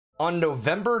On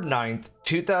November 9th,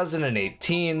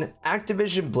 2018,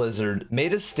 Activision Blizzard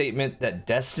made a statement that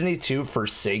Destiny 2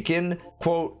 Forsaken,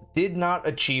 quote, did not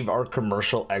achieve our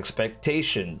commercial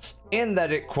expectations, and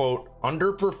that it, quote,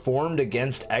 underperformed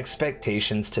against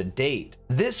expectations to date.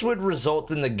 This would result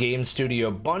in the game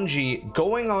studio Bungie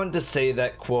going on to say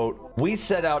that, quote, we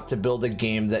set out to build a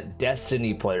game that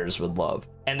Destiny players would love,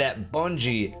 and at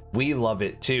Bungie, we love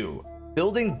it too.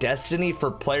 Building Destiny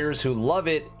for players who love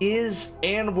it is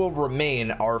and will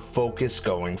remain our focus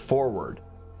going forward.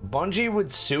 Bungie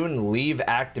would soon leave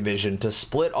Activision to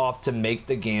split off to make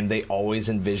the game they always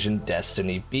envisioned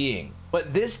Destiny being.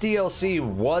 But this DLC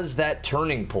was that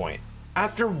turning point.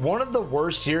 After one of the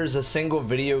worst years a single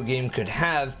video game could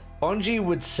have, Bungie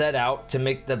would set out to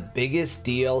make the biggest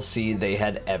DLC they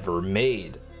had ever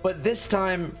made. But this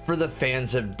time for the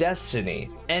fans of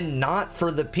Destiny, and not for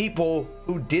the people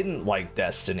who didn't like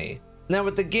Destiny. Now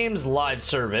with the game's live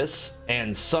service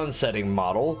and sunsetting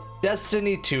model,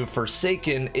 Destiny 2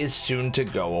 Forsaken is soon to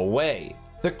go away.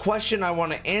 The question I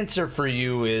want to answer for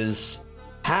you is,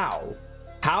 how?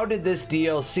 How did this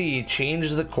DLC change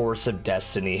the course of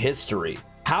Destiny history?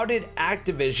 How did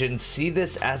Activision see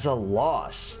this as a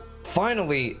loss?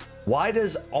 Finally, why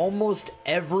does almost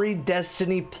every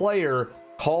Destiny player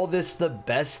call this the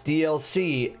best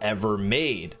DLC ever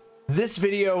made? This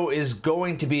video is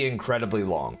going to be incredibly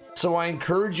long, so I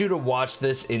encourage you to watch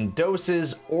this in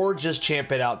doses or just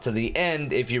champ it out to the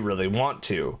end if you really want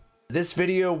to. This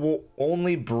video will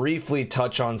only briefly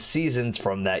touch on seasons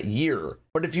from that year,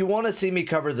 but if you want to see me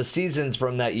cover the seasons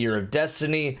from that year of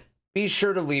Destiny, be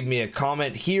sure to leave me a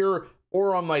comment here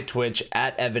or on my Twitch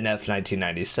at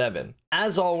EvanF1997.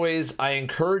 As always, I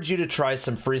encourage you to try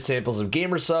some free samples of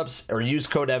gamer subs or use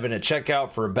code Evan at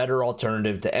checkout for a better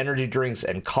alternative to energy drinks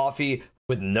and coffee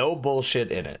with no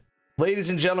bullshit in it. Ladies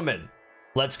and gentlemen,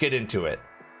 let's get into it.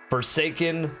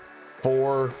 Forsaken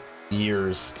 4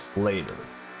 years later.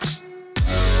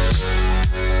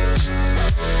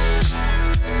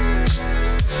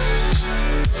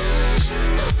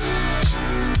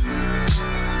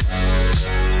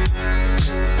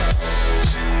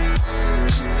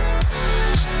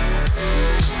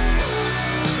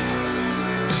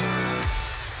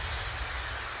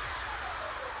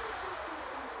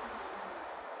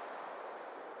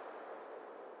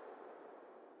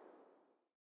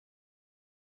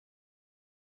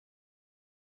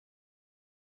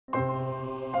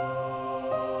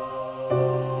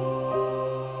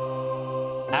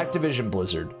 Activision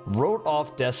Blizzard wrote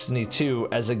off Destiny 2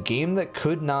 as a game that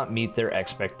could not meet their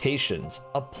expectations.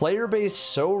 A player base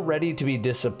so ready to be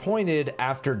disappointed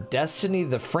after Destiny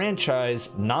the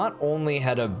franchise not only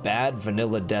had a bad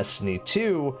vanilla Destiny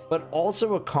 2, but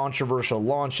also a controversial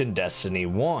launch in Destiny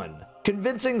 1.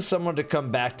 Convincing someone to come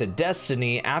back to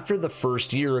Destiny after the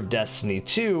first year of Destiny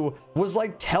 2 was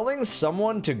like telling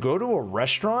someone to go to a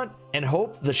restaurant and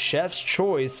hope the chef's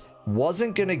choice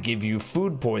wasn't gonna give you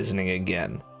food poisoning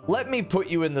again. Let me put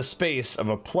you in the space of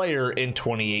a player in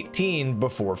 2018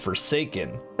 before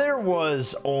Forsaken. There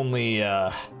was only,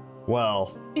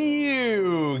 well,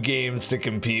 few games to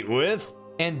compete with,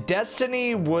 and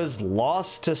Destiny was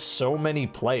lost to so many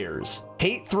players.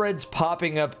 Hate threads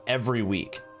popping up every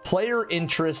week. Player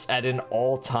interest at an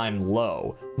all-time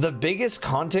low. The biggest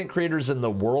content creators in the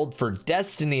world for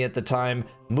Destiny at the time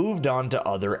moved on to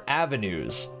other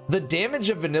avenues. The damage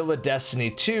of vanilla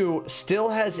Destiny 2 still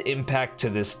has impact to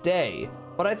this day,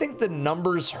 but I think the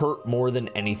numbers hurt more than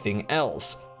anything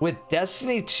else, with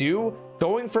Destiny 2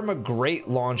 going from a great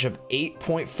launch of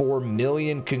 8.4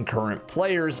 million concurrent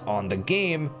players on the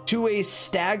game to a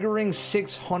staggering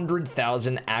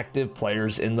 600,000 active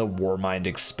players in the Warmind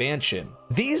expansion.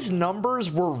 These numbers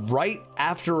were right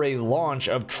after a launch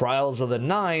of Trials of the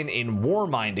Nine in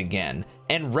Warmind again,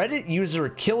 and Reddit user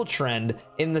Killtrend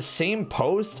in the same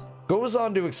post goes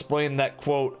on to explain that,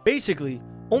 quote, basically,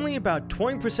 only about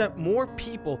 20% more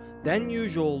people than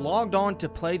usual logged on to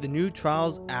play the new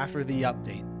Trials after the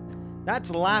update.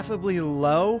 That's laughably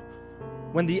low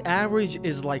when the average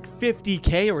is like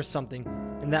 50k or something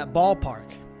in that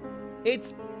ballpark.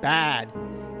 It's bad.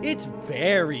 It's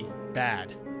very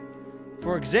bad.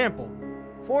 For example,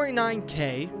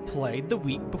 49k played the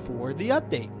week before the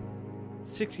update.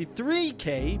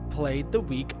 63k played the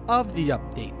week of the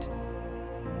update.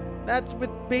 That's with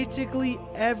basically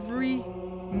every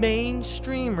main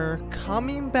streamer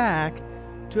coming back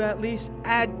to at least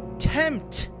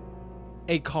attempt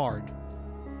a card.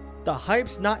 The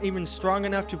hype's not even strong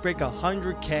enough to break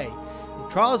 100k,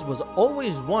 and Trials was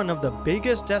always one of the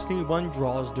biggest Destiny 1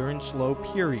 draws during slow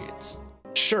periods.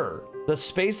 Sure, the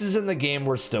spaces in the game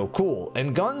were still cool,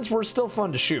 and guns were still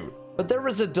fun to shoot, But there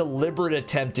was a deliberate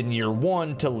attempt in year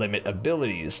 1 to limit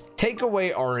abilities. Take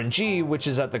away RNG, which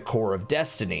is at the core of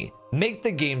Destiny. Make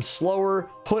the game slower,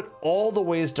 put all the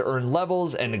ways to earn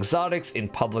levels and exotics in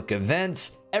public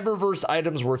events. Eververse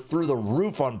items were through the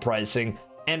roof on pricing,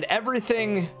 and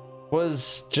everything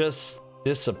was just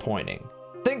disappointing.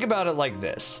 Think about it like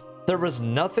this. There was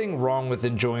nothing wrong with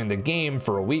enjoying the game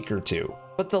for a week or two,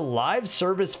 but the live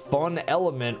service fun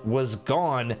element was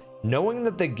gone, knowing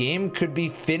that the game could be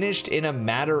finished in a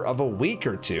matter of a week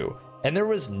or two, and there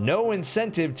was no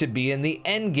incentive to be in the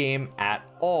end game at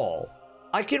all.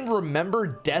 I can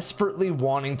remember desperately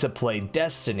wanting to play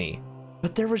Destiny,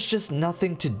 but there was just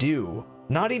nothing to do.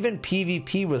 Not even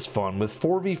PvP was fun, with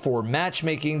 4v4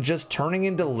 matchmaking just turning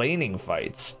into laning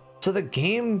fights. So the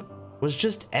game was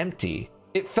just empty.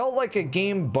 It felt like a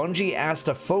game Bungie asked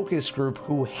a focus group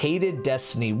who hated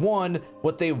Destiny 1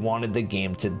 what they wanted the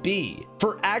game to be.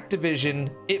 For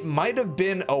Activision, it might have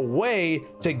been a way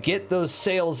to get those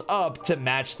sales up to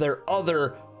match their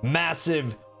other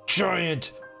massive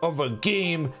giant of a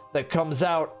game that comes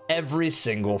out every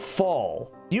single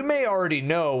fall. You may already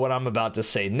know what I'm about to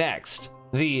say next.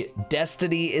 The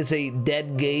Destiny is a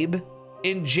dead game.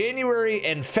 In January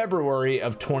and February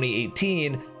of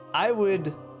 2018, I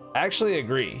would actually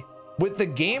agree. With the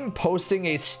game posting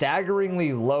a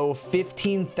staggeringly low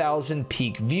 15,000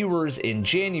 peak viewers in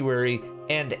January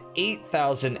and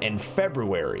 8,000 in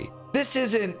February. This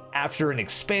isn't after an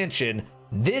expansion,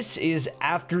 this is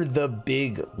after the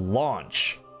big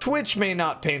launch. Twitch may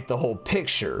not paint the whole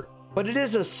picture, but it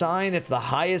is a sign if the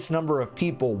highest number of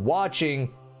people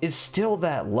watching is still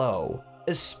that low,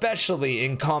 especially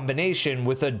in combination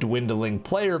with a dwindling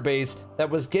player base that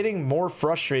was getting more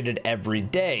frustrated every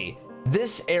day.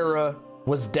 This era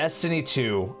was Destiny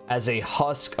 2 as a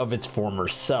husk of its former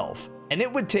self, and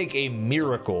it would take a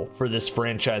miracle for this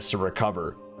franchise to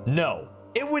recover. No,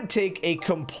 it would take a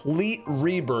complete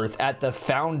rebirth at the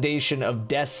foundation of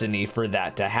Destiny for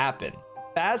that to happen.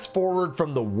 Fast forward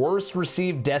from the worst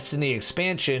received Destiny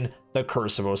expansion, The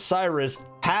Curse of Osiris,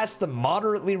 past the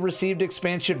moderately received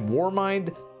expansion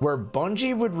Warmind, where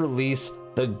Bungie would release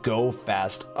the Go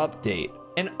Fast update.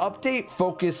 An update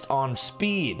focused on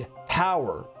speed,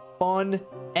 power, fun,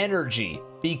 energy,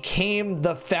 became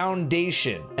the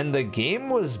foundation, and the game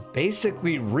was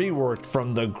basically reworked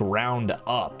from the ground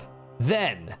up.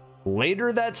 Then,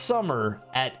 later that summer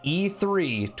at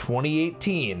E3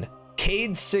 2018,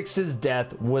 Cayde 6's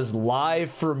death was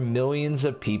live for millions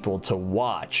of people to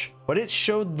watch, but it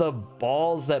showed the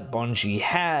balls that Bungie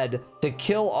had to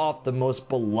kill off the most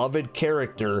beloved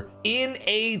character in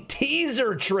a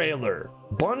teaser trailer.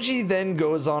 Bungie then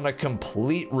goes on a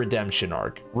complete redemption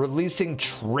arc, releasing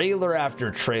trailer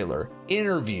after trailer,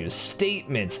 interviews,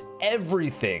 statements,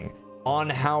 everything on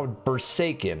how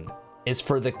Forsaken is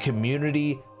for the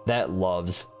community that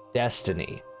loves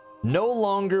Destiny. No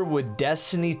longer would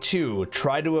Destiny 2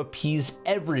 try to appease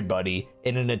everybody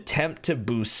in an attempt to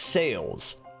boost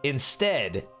sales.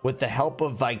 Instead, with the help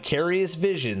of Vicarious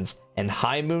Visions and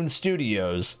High Moon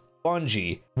Studios,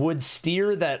 Bungie would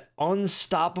steer that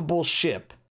unstoppable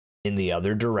ship in the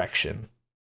other direction.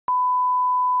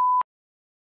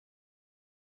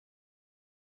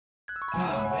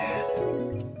 Oh man,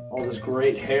 all this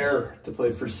great hair to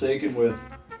play Forsaken with.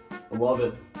 I love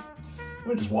it. Let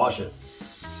me just wash it.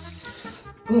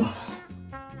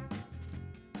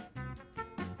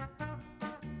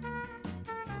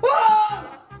 Ah!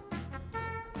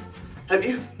 Have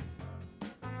you?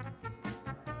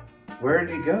 Where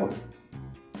did you go?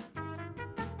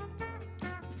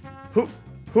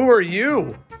 Who are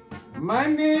you? My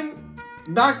name,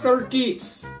 Dr.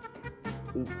 Keeps.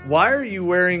 Why are you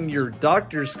wearing your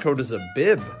doctor's coat as a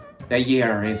bib? The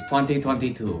year is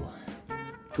 2022.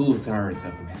 2/3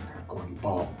 of men are going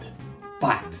bald.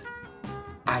 But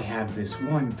I have this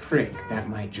one trick that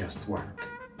might just work.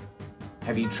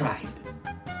 Have you tried?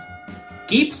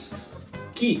 Keeps?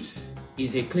 Keeps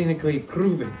is a clinically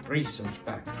proven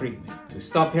research-backed treatment to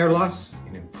stop hair loss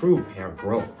and improve hair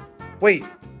growth. Wait,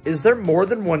 is there more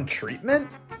than one treatment?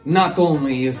 Not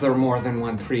only is there more than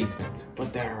one treatment,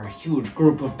 but there are a huge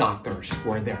group of doctors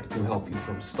who are there to help you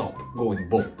from stop going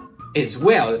bald, as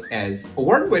well as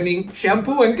award-winning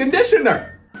shampoo and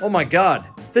conditioner. Oh my god,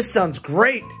 this sounds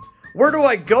great! Where do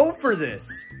I go for this?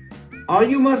 All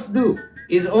you must do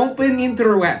is open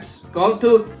interwebs. Go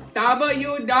to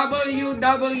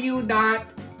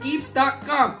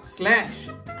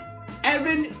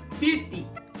www.keeps.com/Evan50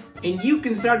 and you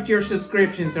can start your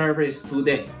subscription service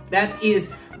today. That is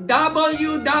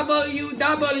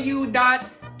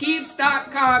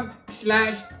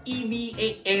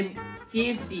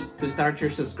www.keeps.com/EVAN50 to start your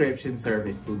subscription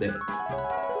service today.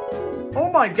 Oh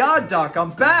my god, Doc,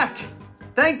 I'm back!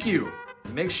 Thank you!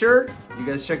 Make sure you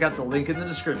guys check out the link in the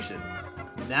description.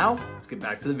 Now, let's get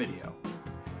back to the video.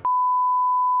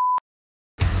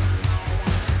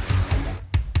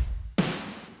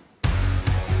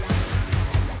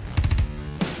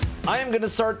 I am going to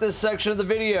start this section of the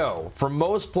video from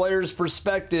most players'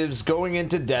 perspectives going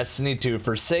into Destiny 2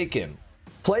 Forsaken.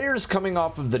 Players coming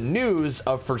off of the news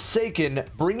of Forsaken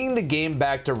bringing the game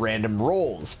back to random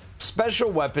rolls,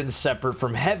 special weapons separate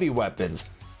from heavy weapons,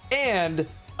 and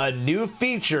a new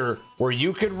feature where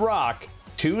you could rock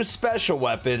 2 special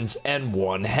weapons and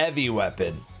 1 heavy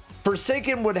weapon.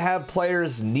 Forsaken would have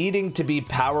players needing to be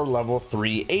power level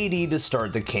 380 to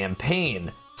start the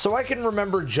campaign. So I can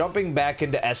remember jumping back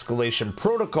into Escalation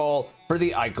Protocol for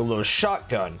the Ikelos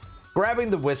shotgun, grabbing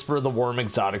the Whisper of the Worm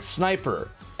exotic sniper,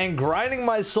 and grinding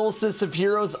my Solstice of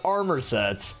Heroes armor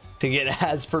sets to get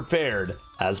as prepared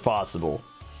as possible.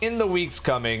 In the weeks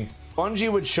coming,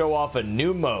 Bungie would show off a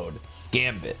new mode,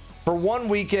 Gambit. For one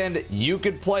weekend, you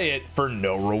could play it for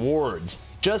no rewards,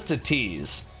 just a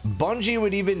tease. Bungie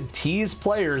would even tease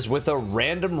players with a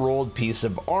random rolled piece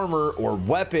of armor or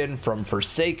weapon from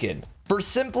Forsaken, for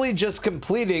simply just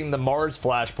completing the Mars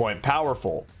Flashpoint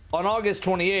Powerful. On August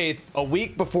 28th, a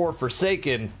week before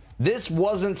Forsaken, this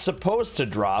wasn't supposed to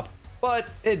drop, but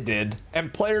it did,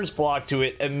 and players flocked to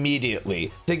it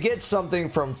immediately to get something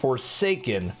from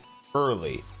Forsaken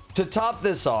early. To top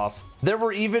this off, there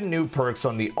were even new perks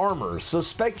on the armor, so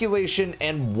speculation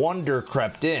and wonder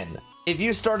crept in. If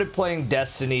you started playing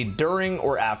Destiny during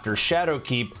or after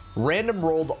Shadowkeep, random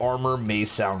rolled armor may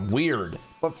sound weird,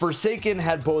 but Forsaken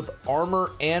had both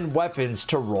armor and weapons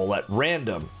to roll at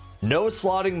random. No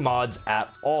slotting mods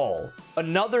at all.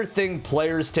 Another thing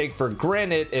players take for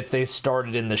granted if they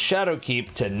started in the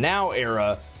Shadowkeep to now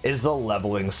era is the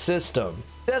leveling system.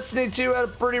 Destiny 2 had a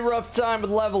pretty rough time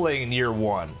with leveling in year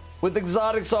 1, with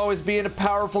exotics always being a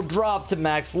powerful drop to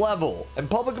max level, and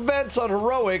public events on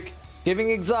Heroic giving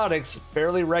exotics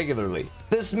fairly regularly.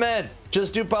 This meant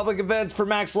just do public events for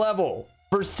max level.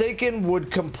 Forsaken would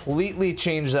completely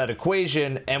change that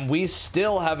equation, and we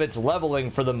still have its leveling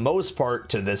for the most part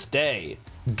to this day.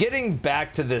 Getting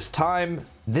back to this time,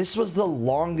 this was the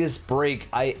longest break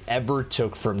I ever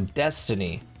took from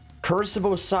Destiny. Curse of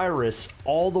Osiris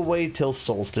all the way till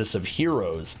Solstice of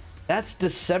Heroes. That's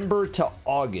December to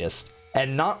August,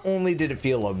 and not only did it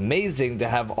feel amazing to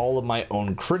have all of my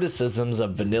own criticisms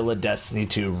of vanilla Destiny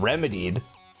 2 remedied,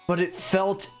 but it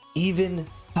felt even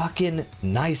fucking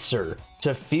nicer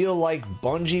to feel like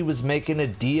Bungie was making a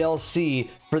DLC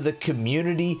for the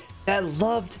community that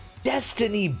loved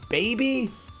Destiny,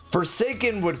 baby!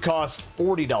 Forsaken would cost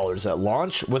 $40 at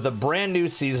launch, with a brand new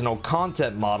seasonal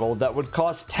content model that would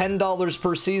cost $10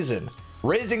 per season,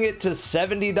 raising it to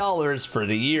 $70 for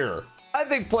the year. I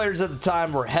think players at the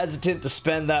time were hesitant to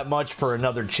spend that much for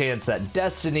another chance that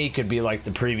Destiny could be like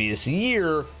the previous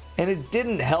year, and it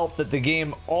didn't help that the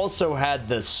game also had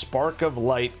the Spark of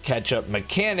Light catch-up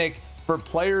mechanic for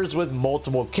players with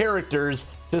multiple characters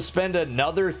to spend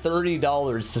another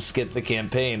 $30 to skip the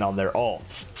campaign on their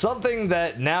alts. Something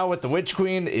that now with the Witch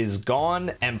Queen is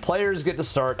gone, and players get to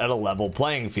start at a level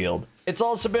playing field. It's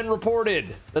also been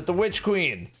reported that the Witch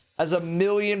Queen has 1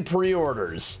 million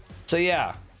pre-orders. So yeah,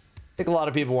 I think a lot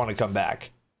of people want to come back.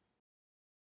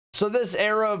 So this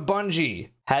era of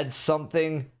Bungie had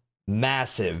something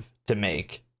massive to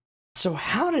make. So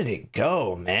how did it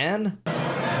go, man?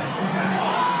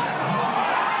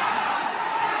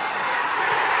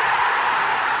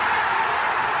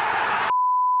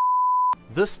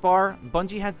 Thus far,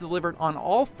 Bungie has delivered on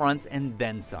all fronts and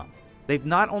then some. They've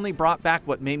not only brought back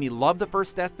what made me love the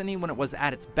first Destiny when it was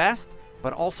at its best,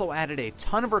 but also added a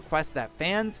ton of requests that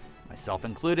fans, myself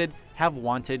included, have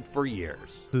wanted for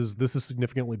years. This is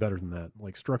significantly better than that.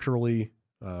 Like structurally,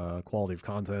 quality of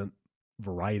content,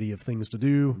 variety of things to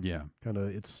do. Yeah. Kind of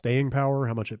its staying power,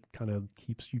 how much it kind of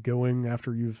keeps you going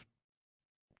after you've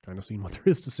kind of seen what there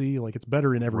is to see. Like it's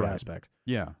better in every aspect.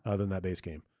 Yeah. Than that base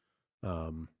game.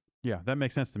 Yeah, that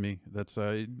makes sense to me. That's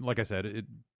like I said,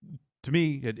 to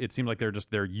me, it seemed like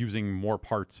they're using more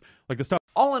parts, like the stuff.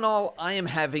 All in all, I am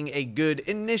having a good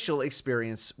initial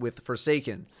experience with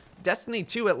Forsaken. Destiny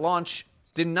 2 at launch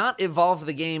did not evolve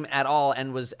the game at all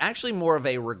and was actually more of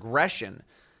a regression.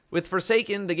 With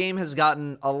Forsaken, the game has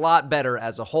gotten a lot better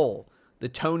as a whole. The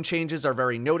tone changes are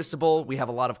very noticeable, we have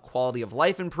a lot of quality of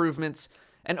life improvements,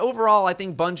 and overall I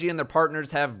think Bungie and their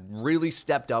partners have really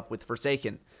stepped up with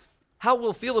Forsaken. How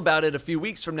we'll feel about it a few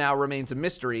weeks from now remains a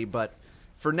mystery, but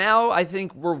for now, I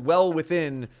think we're well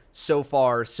within so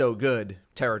far, so good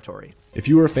territory. If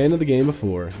you were a fan of the game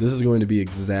before, this is going to be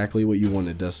exactly what you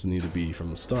wanted Destiny to be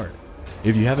from the start.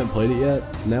 If you haven't played it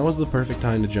yet, now is the perfect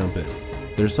time to jump in.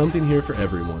 There's something here for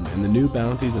everyone, and the new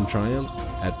bounties and triumphs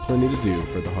add plenty to do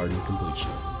for the hardened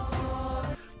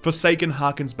completionist. Forsaken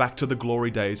harkens back to the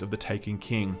glory days of the Taken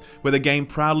King, where the game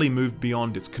proudly moved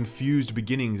beyond its confused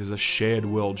beginnings as a shared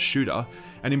world shooter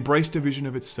and embraced a vision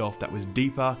of itself that was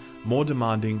deeper, more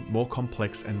demanding, more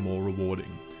complex, and more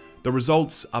rewarding. The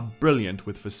results are brilliant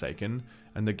with Forsaken,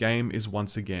 and the game is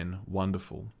once again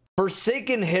wonderful.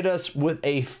 Forsaken hit us with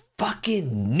a fucking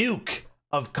nuke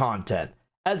of content.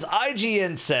 As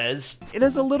IGN says, it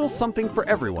is a little something for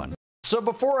everyone. So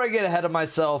before I get ahead of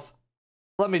myself,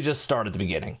 let me just start at the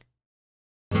beginning.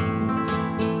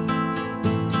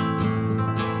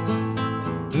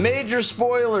 Major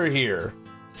spoiler here.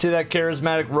 See that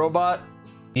charismatic robot?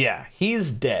 Yeah,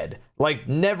 he's dead. Like,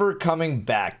 never coming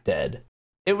back dead.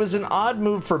 It was an odd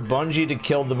move for Bungie to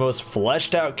kill the most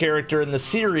fleshed out character in the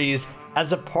series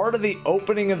as a part of the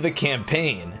opening of the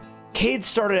campaign. Cayde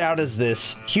started out as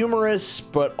this humorous,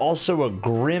 but also a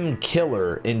grim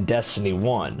killer in Destiny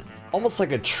 1, almost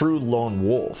like a true lone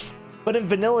wolf. But in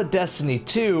vanilla Destiny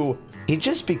 2, he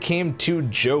just became too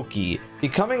jokey,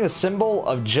 becoming a symbol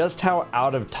of just how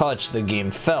out of touch the game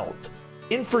felt.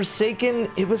 In Forsaken,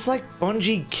 it was like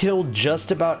Bungie killed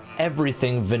just about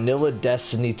everything vanilla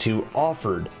Destiny 2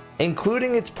 offered,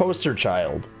 including its poster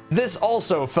child. This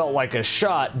also felt like a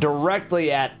shot directly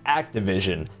at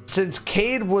Activision, since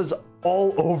Cayde was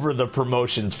all over the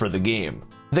promotions for the game.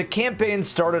 The campaign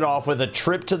started off with a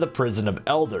trip to the Prison of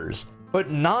Elders,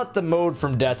 but not the mode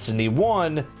from Destiny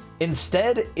 1,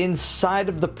 instead inside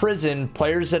of the prison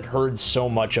players had heard so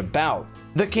much about.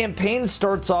 The campaign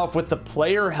starts off with the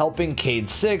player helping Cayde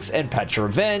 6 and Petra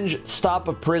Venge stop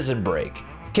a prison break.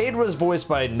 Cayde was voiced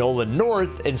by Nolan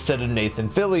North instead of Nathan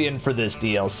Fillion for this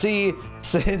DLC,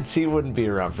 since he wouldn't be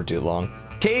around for too long.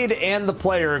 Cayde and the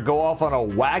player go off on a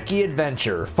wacky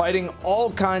adventure, fighting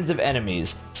all kinds of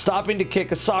enemies, stopping to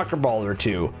kick a soccer ball or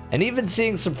two, and even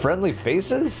seeing some friendly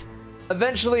faces?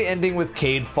 Eventually ending with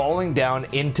Cayde falling down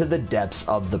into the depths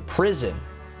of the prison.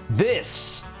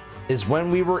 This is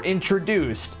when we were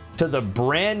introduced to the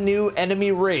brand new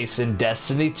enemy race in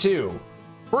Destiny 2.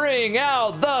 Bring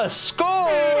out the Scorn!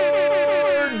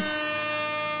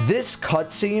 This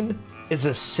cutscene is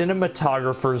a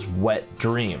cinematographer's wet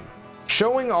dream,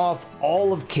 showing off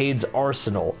all of Cayde's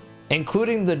arsenal,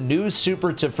 including the new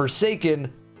super to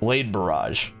Forsaken, Blade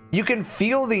Barrage. You can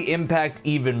feel the impact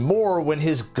even more when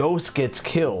his ghost gets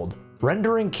killed,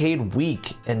 rendering Cayde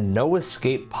weak and no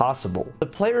escape possible. The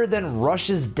player then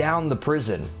rushes down the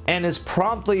prison and is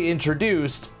promptly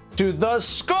introduced to the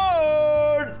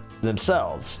Scorn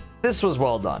themselves. This was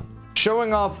well done,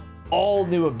 showing off all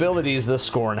new abilities the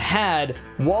Scorn had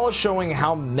while showing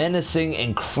how menacing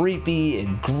and creepy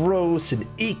and gross and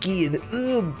icky and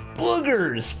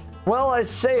boogers. Well, I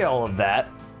say all of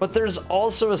that, but there's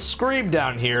also a scream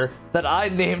down here that I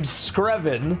named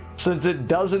Screven, since it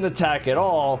doesn't attack at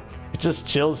all. It just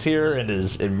chills here and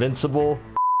is invincible.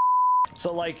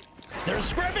 So like,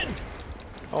 there's Screven!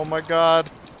 Oh my god.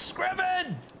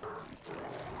 Screven!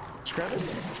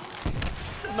 Screven?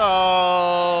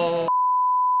 No!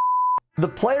 The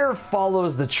player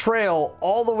follows the trail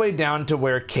all the way down to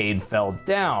where Cayde fell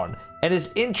down, and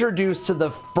is introduced to the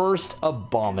first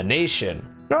abomination.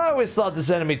 Now, I always thought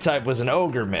this enemy type was an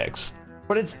ogre mix,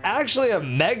 but it's actually a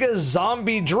mega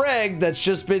zombie dreg that's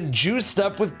just been juiced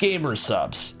up with gamer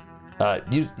subs.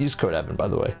 Use code Evan, by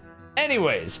the way.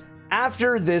 Anyways,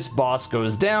 after this boss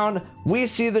goes down, we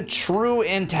see the true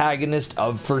antagonist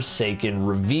of Forsaken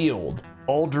revealed,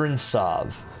 Uldren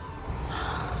Sov.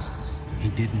 He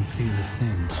didn't feel a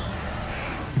thing.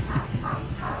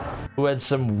 Who had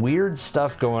some weird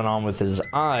stuff going on with his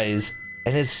eyes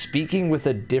and is speaking with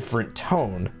a different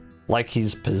tone, like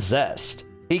he's possessed.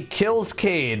 He kills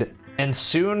Cayde, and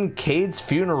soon Cayde's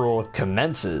funeral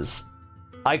commences.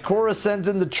 Ikora sends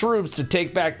in the troops to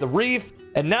take back the reef,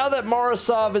 and now that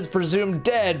Marasov is presumed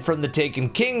dead from the Taken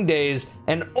King days,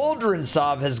 and Uldren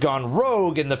Sov has gone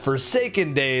rogue in the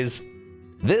Forsaken days,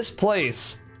 this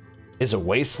place is a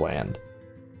wasteland.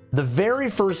 The very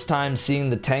first time seeing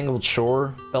the tangled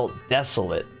shore felt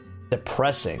desolate,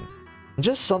 depressing,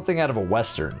 just something out of a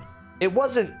Western. It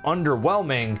wasn't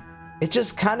underwhelming, it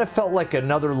just kind of felt like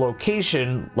another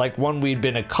location, like one we'd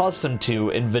been accustomed to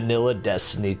in vanilla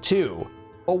Destiny 2.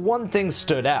 But one thing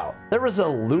stood out. There was a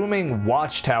looming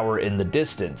watchtower in the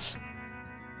distance.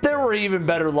 There were even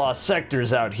better lost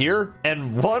sectors out here,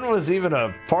 and one was even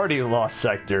a party lost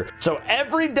sector. So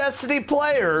every Destiny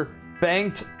player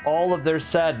banked all of their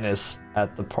sadness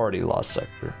at the party lost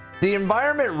sector. The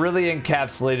environment really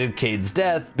encapsulated Cayde's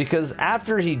death because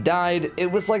after he died,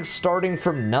 it was like starting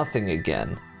from nothing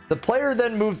again. The player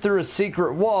then moved through a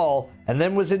secret wall and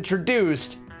then was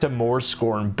introduced to more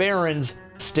Scorn Barons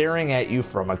staring at you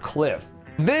from a cliff.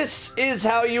 This is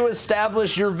how you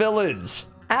establish your villains.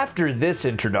 After this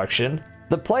introduction,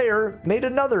 the player made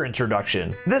another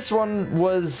introduction. This one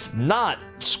was not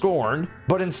Scorn,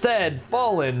 but instead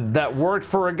Fallen, that worked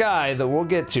for a guy that we'll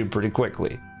get to pretty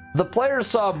quickly. The player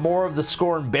saw more of the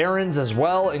Scorn Barons as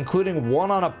well, including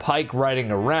one on a pike riding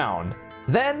around.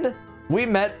 Then we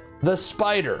met the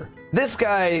Spider. This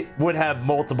guy would have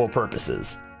multiple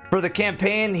purposes. For the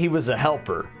campaign, he was a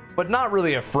helper, but not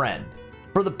really a friend.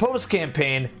 For the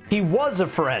post-campaign, he was a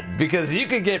friend because you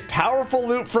could get powerful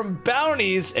loot from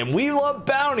bounties, and we love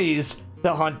bounties,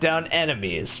 to hunt down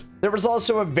enemies. There was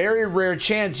also a very rare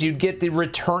chance you'd get the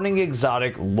returning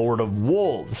exotic Lord of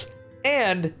Wolves,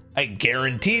 and a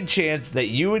guaranteed chance that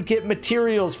you would get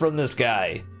materials from this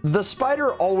guy. The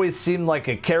Spider always seemed like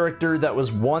a character that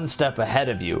was one step ahead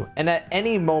of you, and at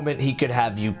any moment he could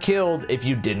have you killed if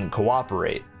you didn't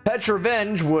cooperate. Pet's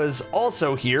Revenge was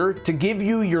also here to give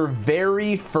you your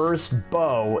very first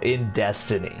bow in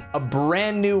Destiny. A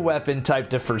brand new weapon type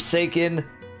to Forsaken,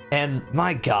 and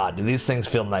my god, do these things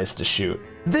feel nice to shoot.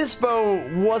 This bow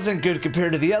wasn't good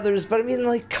compared to the others, but I mean,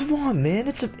 like, come on, man,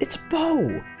 it's a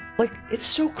bow. Like, it's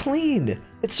so clean.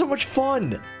 It's so much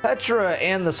fun. Petra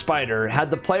and the Spider had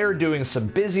the player doing some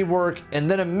busy work and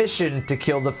then a mission to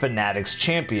kill the Fanatics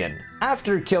champion.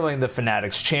 After killing the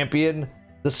Fanatics champion,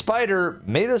 the Spider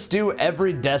made us do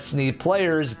every Destiny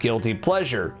player's guilty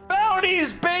pleasure.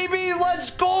 Bounties, baby,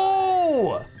 let's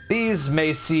go! These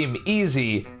may seem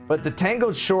easy, but the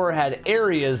Tangled Shore had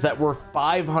areas that were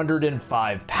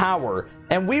 505 power,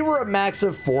 and we were a max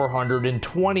of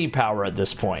 420 power at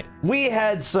this point. We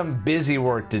had some busy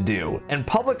work to do, and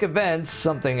public events,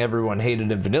 something everyone hated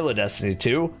in vanilla Destiny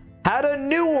 2, had a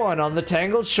new one on the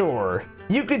Tangled Shore.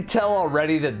 You could tell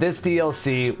already that this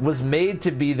DLC was made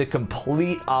to be the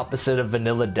complete opposite of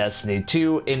vanilla Destiny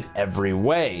 2 in every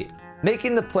way,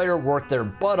 making the player work their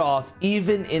butt off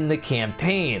even in the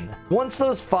campaign. Once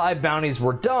those 5 bounties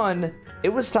were done, it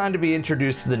was time to be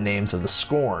introduced to the names of the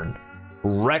Scorn.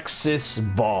 Rexus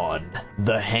Vaughn,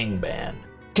 the Hangman.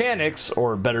 Canix,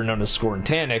 or better known as Scorn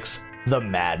Tanix, the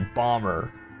Mad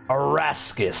Bomber.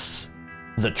 Araskus,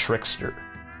 the Trickster.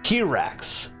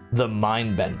 Kirax, the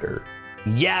Mindbender.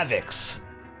 Yavix,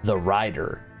 the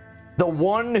Rider. The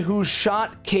one who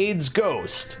shot Cayde's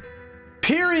ghost.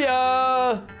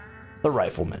 Pyria, the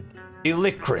Rifleman.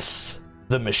 Elicris,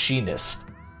 the Machinist.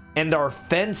 And our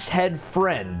fence-head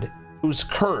friend, whose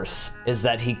curse is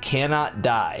that he cannot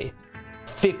die.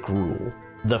 Fikrul,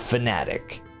 the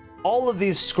Fanatic. All of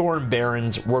these Scorn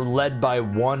Barons were led by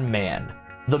one man,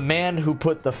 the man who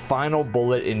put the final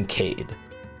bullet in Cayde,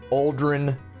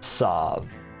 Uldren Sov.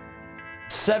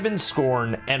 7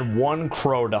 Scorn and 1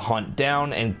 Crow to hunt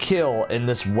down and kill in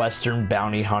this Western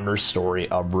bounty hunter story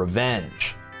of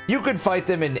revenge. You could fight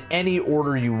them in any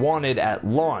order you wanted at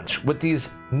launch, with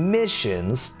these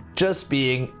missions just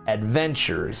being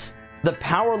adventures. The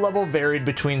power level varied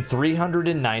between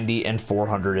 390 and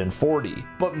 440,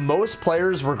 but most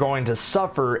players were going to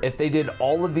suffer if they did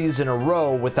all of these in a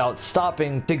row without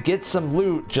stopping to get some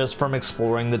loot just from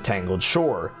exploring the Tangled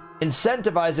Shore,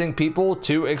 incentivizing people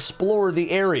to explore the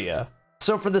area.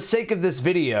 So for the sake of this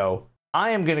video,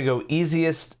 I am going to go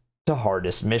easiest to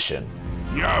hardest mission.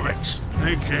 Yavix,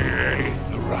 aka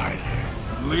the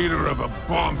Rider, leader of a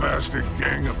bombastic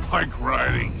gang of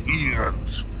pike-riding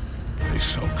heathens. They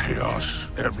sow chaos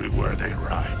everywhere they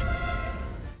ride.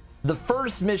 The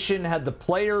first mission had the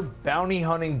player bounty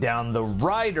hunting down the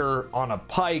Rider on a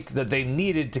pike that they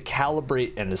needed to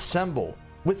calibrate and assemble,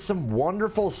 with some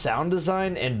wonderful sound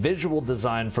design and visual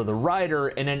design for the Rider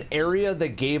in an area that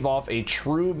gave off a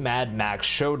true Mad Max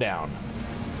showdown.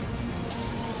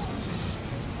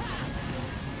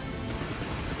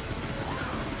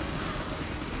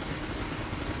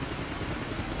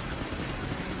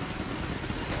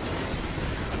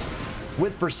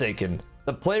 With Forsaken,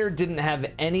 the player didn't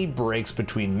have any breaks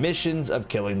between missions of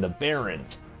killing the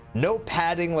Barons. No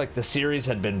padding like the series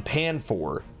had been panned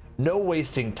for. No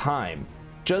wasting time.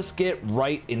 Just get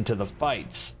right into the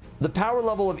fights. The power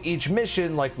level of each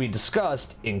mission, like we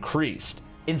discussed, increased,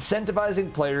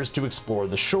 incentivizing players to explore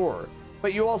the shore.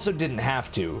 But you also didn't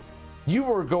have to. You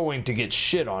were going to get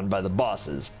shit on by the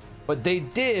bosses, but they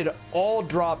did all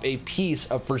drop a piece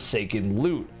of Forsaken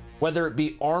loot, whether it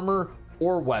be armor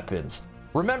or weapons.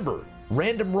 Remember,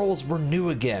 random rolls were new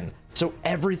again, so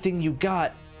everything you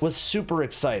got was super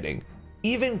exciting.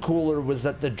 Even cooler was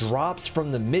that the drops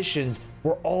from the missions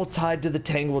were all tied to the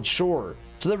Tangled Shore,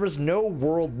 so there was no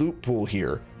world loot pool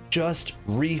here, just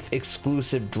Reef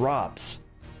exclusive drops.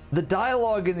 The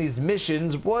dialogue in these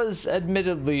missions was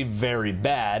admittedly very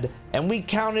bad, and we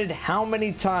counted how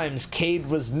many times Cayde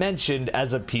was mentioned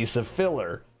as a piece of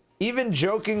filler, even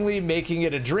jokingly making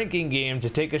it a drinking game to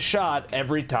take a shot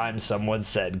every time someone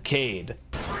said Cayde.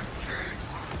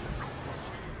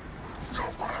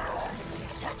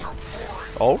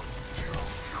 Oh?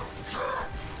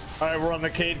 Alright, we're on the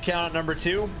Cayde count at number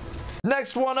 2.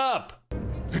 Next one up!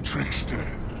 The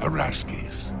trickster, a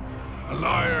Raskis, a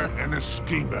liar and a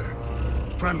schemer.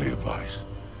 Friendly advice,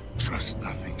 trust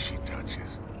nothing she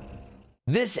touches.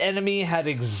 This enemy had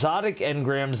exotic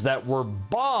engrams that were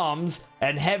bombs,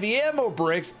 and heavy ammo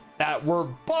bricks that were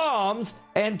bombs,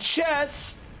 and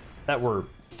chests that were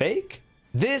fake?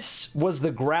 This was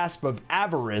the Grasp of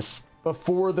Avarice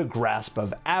before the Grasp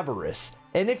of Avarice.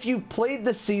 And if you've played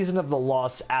the Season of the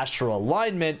Lost Astral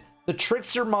Alignment, the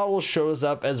Trickster model shows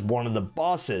up as one of the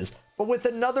bosses, but with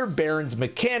another Baron's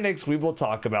mechanics we will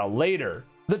talk about later.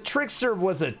 The Trickster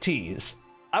was a tease.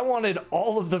 I wanted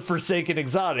all of the Forsaken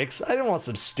exotics. I didn't want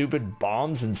some stupid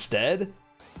bombs instead.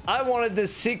 I wanted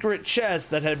this secret chest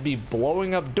that had me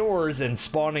blowing up doors and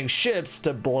spawning ships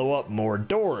to blow up more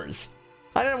doors.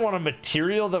 I didn't want a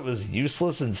material that was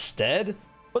useless instead,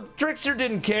 but the Trickster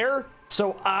didn't care,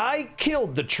 so I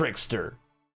killed the Trickster.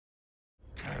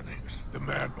 Mechanics, the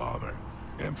Mad Bomber,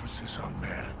 emphasis on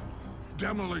mad.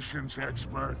 Demolitions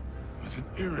expert with an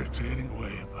irritating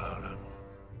way about him.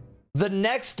 The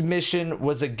next mission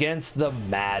was against the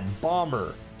Mad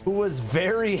Bomber, who was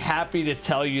very happy to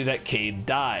tell you that Cayde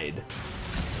died.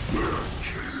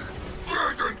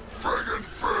 Friggin',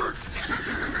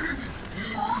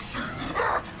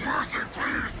 mercy,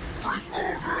 please,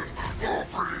 Uldren. Oh,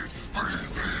 please,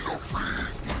 oh,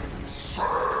 please,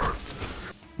 sir.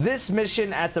 This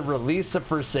mission at the release of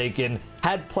Forsaken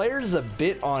had players a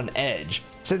bit on edge,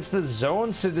 since the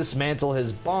zones to dismantle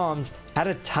his bombs had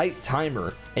a tight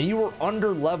timer, and you were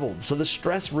under-leveled, so the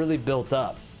stress really built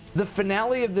up. The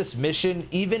finale of this mission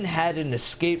even had an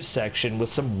escape section with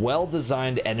some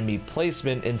well-designed enemy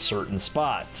placement in certain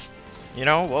spots. You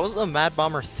know, what was the Mad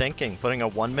Bomber thinking, putting a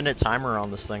 1-minute timer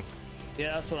on this thing?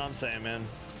 Yeah, that's what I'm saying, man.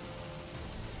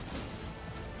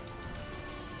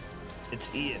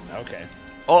 It's Ian, okay.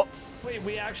 Oh! Wait,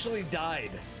 we actually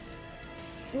died.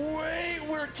 Wait,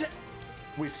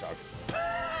 we suck.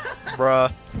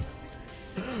 Bruh.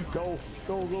 Go.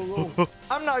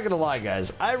 I'm not gonna lie,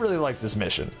 guys. I really like this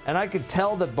mission, and I could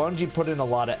tell that Bungie put in a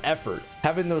lot of effort,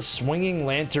 having those swinging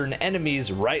lantern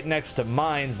enemies right next to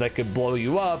mines that could blow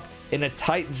you up in a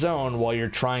tight zone while you're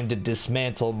trying to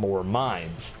dismantle more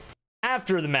mines.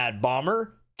 After the Mad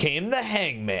Bomber came the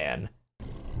Hangman.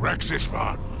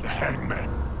 Rexisvan, the Hangman.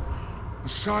 A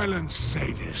silent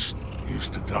sadist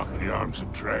used to dock the arms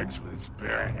of dregs with its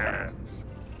bare hands.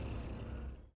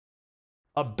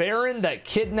 A Baron that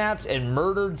kidnapped and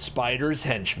murdered Spider's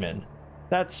henchmen.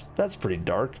 That's pretty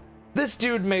dark. This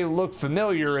dude may look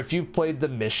familiar if you've played the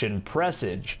mission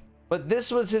Presage, but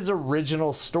this was his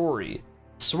original story,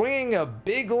 swinging a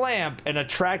big lamp and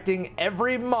attracting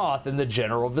every moth in the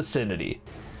general vicinity.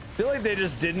 I feel like they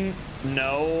just didn't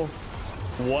know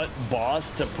what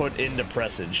boss to put into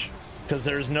Presage, because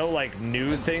there's no like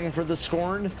new thing for the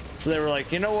Scorn, so they were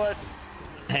like, you know what?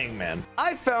 Hangman.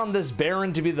 I found this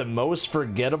Baron to be the most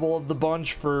forgettable of the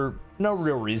bunch for no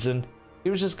real reason. He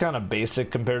was just kind of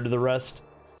basic compared to the rest.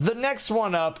 The next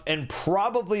one up, and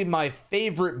probably my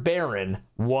favorite Baron,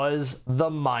 was the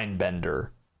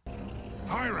Mindbender.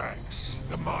 Hyrax,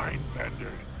 the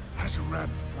Mindbender, has a rep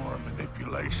for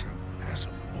manipulation, has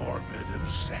a morbid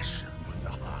obsession with the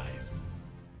Hive.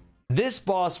 This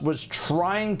boss was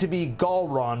trying to be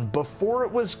Galron before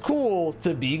it was cool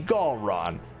to be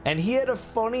Galron, and he had a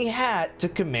funny hat to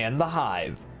command the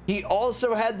Hive. He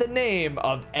also had the name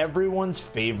of everyone's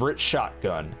favorite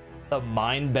shotgun, the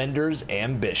Mindbender's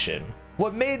Ambition.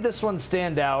 What made this one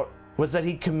stand out was that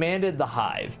he commanded the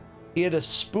Hive. He had a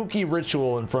spooky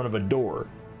ritual in front of a door.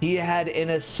 He had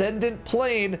an ascendant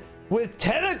plane with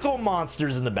tentacle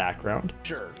monsters in the background.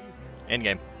 Sure.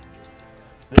 In-game.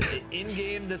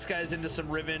 In-game, this guy's into some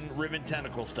Riven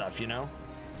tentacle stuff, you know?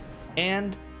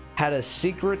 And had a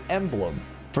secret emblem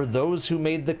for those who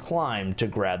made the climb to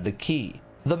grab the key.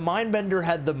 The Mindbender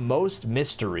had the most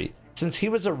mystery, since he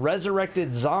was a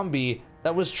resurrected zombie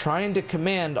that was trying to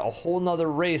command a whole nother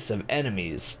race of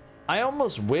enemies. I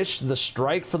almost wish the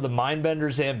strike for the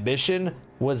Mindbender's Ambition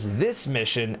was this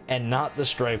mission and not the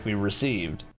strike we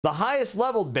received. The highest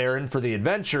leveled Baron for the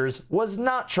adventures was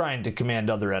not trying to command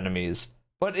other enemies,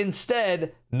 but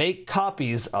instead make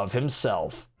copies of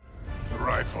himself. The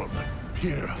rifleman,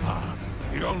 Pierre Han,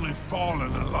 the only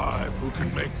fallen alive who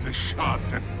can make the shot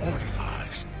that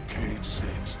mortalized Cayde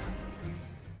 6.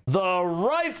 The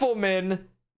Rifleman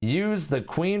used the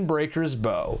Queenbreaker's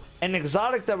bow, an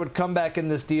exotic that would come back in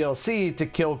this DLC to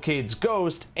kill Cayde's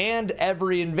ghost and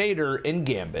every invader in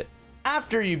Gambit.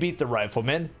 After you beat the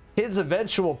Rifleman, his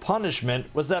eventual punishment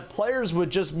was that players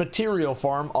would just material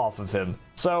farm off of him.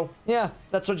 So yeah,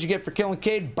 that's what you get for killing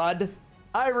Cayde, bud.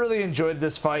 I really enjoyed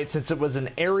this fight since it was an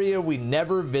area we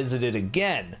never visited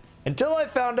again, until I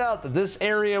found out that this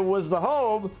area was the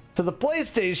home to the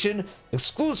PlayStation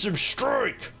exclusive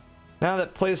strike. Now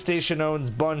that PlayStation owns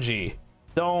Bungie,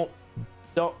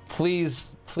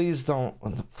 please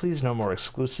no more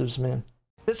exclusives, man.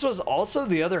 This was also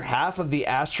the other half of the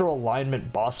Astral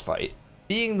Alignment boss fight,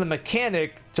 being the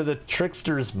mechanic to the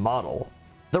Trickster's model.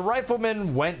 The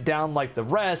Rifleman went down like the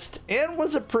rest and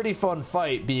was a pretty fun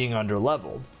fight being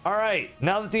underleveled. Alright,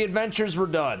 now that the adventures were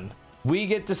done, we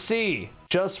get to see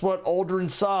just what Uldren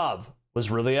Sov was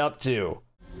really up to.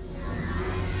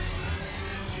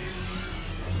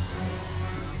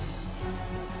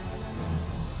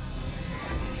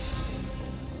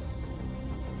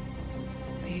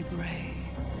 Be brave.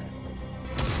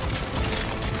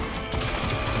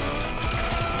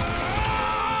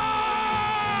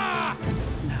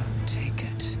 Now take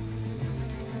it.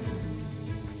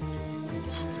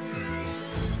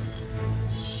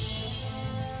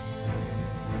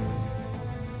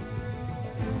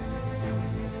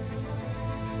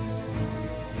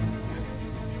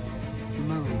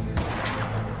 Move.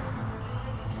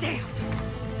 Damn.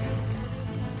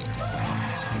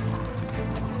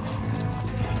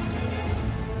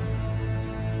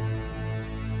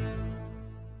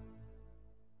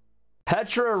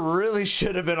 Petra really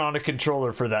should have been on a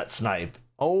controller for that snipe.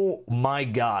 Oh my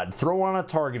god, throw on a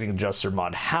targeting adjuster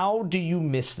mod. How do you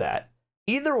miss that?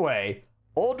 Either way,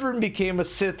 Uldren became a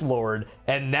Sith Lord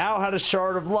and now had a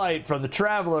shard of light from the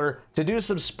Traveler to do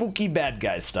some spooky bad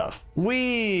guy stuff.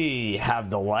 We have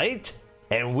the light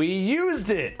and we used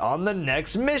it on the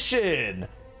next mission.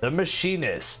 The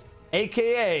Machinist,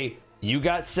 aka you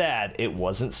got sad it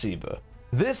wasn't Siba.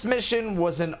 This mission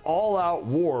was an all-out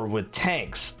war with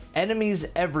tanks, enemies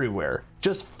everywhere,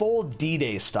 just full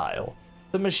D-Day style.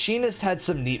 The Machinist had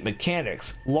some neat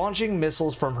mechanics, launching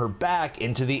missiles from her back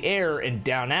into the air and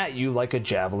down at you like a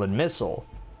javelin missile.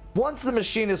 Once the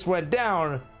Machinist went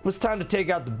down, it was time to take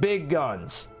out the big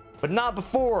guns, but not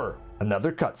before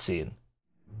another cutscene.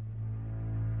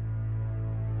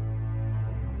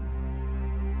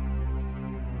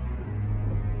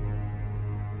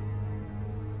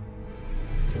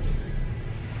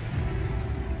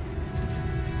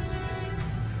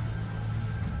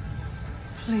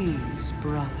 Please,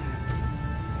 brother,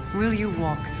 will you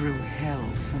walk through hell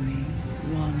for me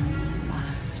one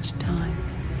last time?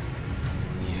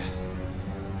 Yes.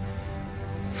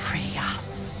 Free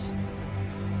us.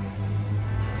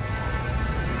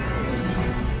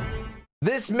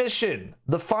 This mission,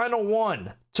 the final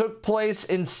one, took place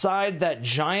inside that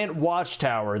giant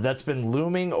watchtower that's been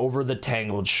looming over the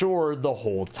Tangled Shore the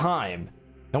whole time,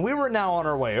 and we were now on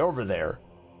our way over there.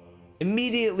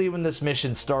 Immediately when this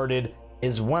mission started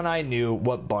is when I knew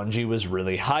what Bungie was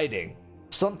really hiding.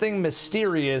 Something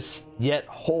mysterious yet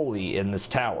holy in this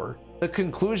tower. The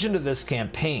conclusion to this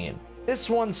campaign.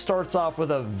 This one starts off with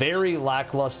a very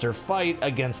lackluster fight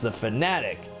against the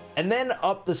Fanatic, and then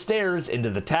up the stairs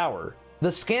into the tower. The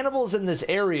scannables in this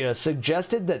area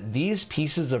suggested that these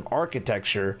pieces of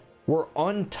architecture were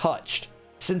untouched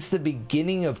since the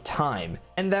beginning of time,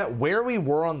 and that where we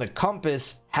were on the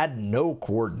compass had no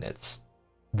coordinates.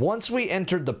 Once we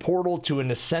entered the portal to an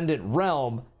Ascendant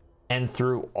realm, and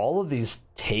through all of these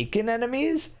Taken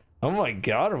enemies, oh my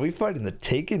god, are we fighting the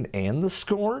Taken and the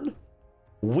Scorn?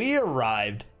 We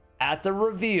arrived at the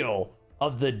reveal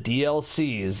of the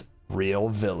DLC's real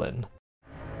villain.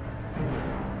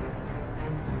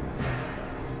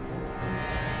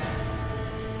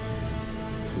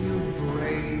 You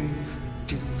brave,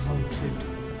 devoted,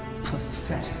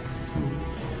 pathetic fool.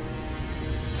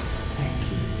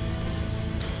 Thank you.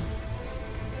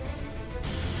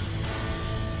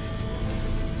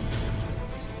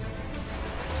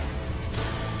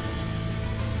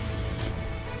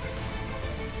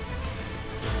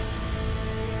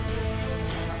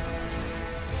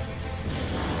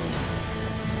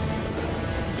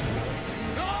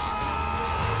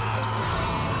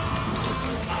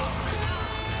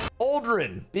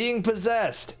 Uldren, being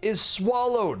possessed, is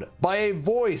swallowed by a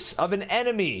voice of an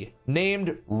enemy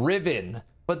named Riven.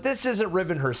 But this isn't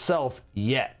Riven herself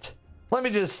yet. Let me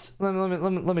just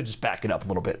back it up a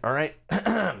little bit, all right?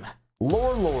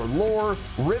 Lore.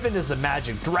 Riven is a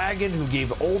magic dragon who gave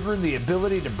Uldren the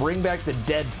ability to bring back the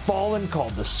dead fallen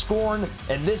called the Scorn,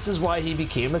 and this is why he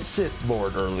became a Sith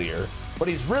Lord earlier. but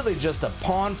he's really just a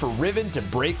pawn for Riven to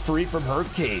break free from her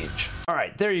cage. All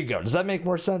right, there you go. Does that make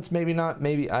more sense? Maybe not,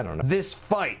 maybe, I don't know. This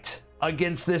fight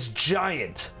against this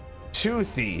giant,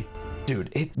 toothy,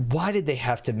 dude, why did they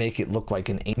have to make it look like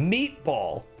an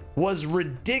meatball? Was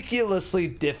ridiculously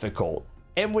difficult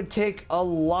and would take a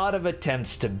lot of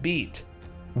attempts to beat.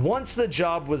 Once the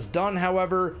job was done,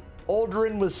 however,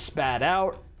 Uldren was spat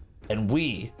out, and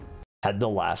we had the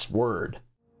last word.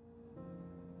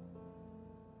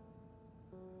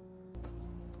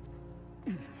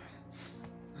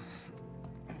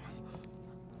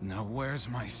 Now where's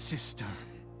my sister?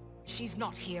 She's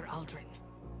not here, Uldren.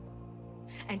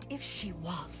 And if she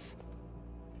was,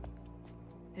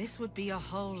 this would be a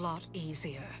whole lot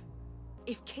easier.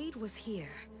 If Cayde was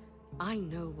here, I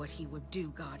know what he would do,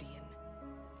 Guardian.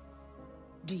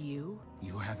 Do you?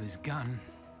 You have his gun.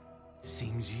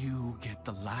 Seems you get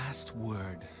the last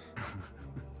word.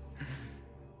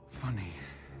 Funny.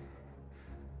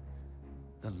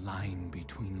 The line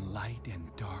between light and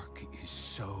dark is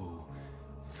so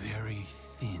very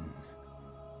thin.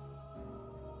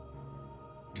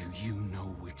 Do you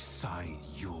know which side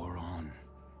you're on?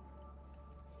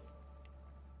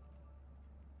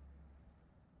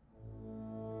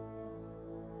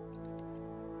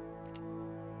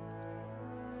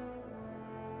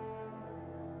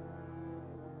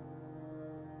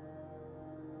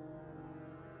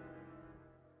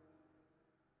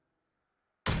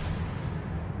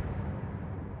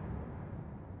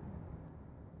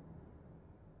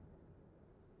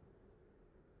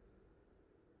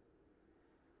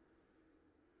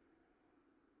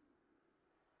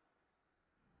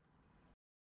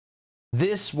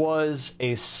 This was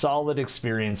a solid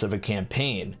experience of a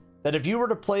campaign that, if you were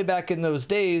to play back in those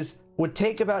days, would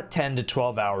take about 10 to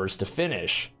 12 hours to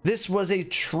finish. This was a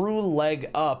true leg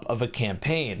up of a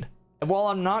campaign, and while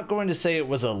I'm not going to say it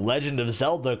was a Legend of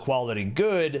Zelda quality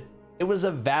good, it was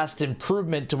a vast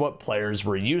improvement to what players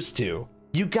were used to.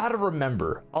 You gotta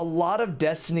remember, a lot of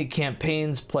Destiny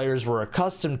campaigns players were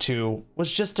accustomed to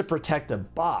was just to protect a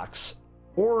box,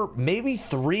 or maybe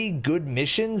 3 good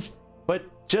missions, but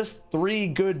just 3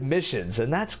 good missions,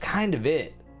 and that's kind of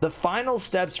it. The final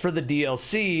steps for the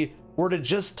DLC were to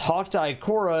just talk to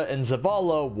Ikora and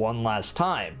Zavala one last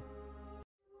time.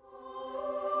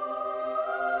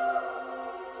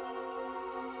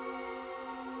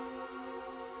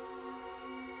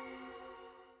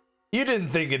 You didn't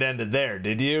think it ended there,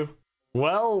 did you?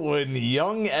 Well, when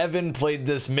young Evan played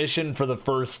this mission for the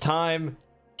first time,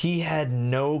 he had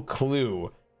no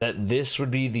clue that this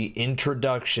would be the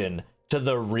introduction to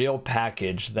the real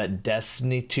package that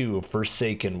Destiny 2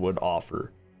 Forsaken would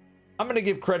offer. I'm going to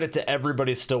give credit to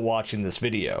everybody still watching this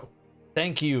video.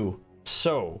 Thank you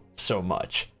so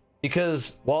much.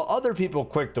 Because while other people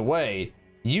clicked away,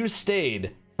 you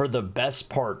stayed for the best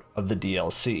part of the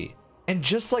DLC. And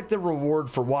just like the reward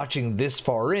for watching this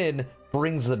far in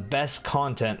brings the best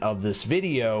content of this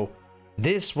video,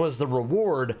 this was the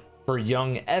reward for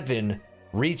young Evan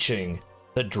reaching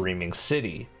the Dreaming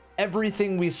City.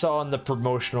 Everything we saw in the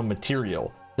promotional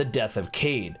material, the death of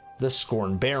Cayde, the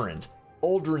Scorn Barons,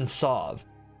 Uldren Sov,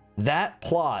 that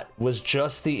plot was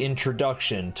just the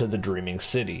introduction to the Dreaming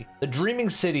City. The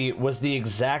Dreaming City was the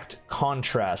exact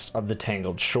contrast of the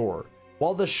Tangled Shore.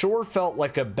 While the shore felt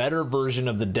like a better version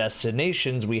of the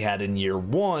destinations we had in year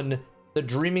 1, the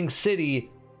Dreaming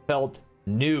City felt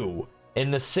new,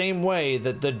 in the same way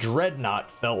that the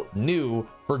Dreadnought felt new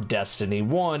for Destiny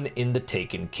 1 in the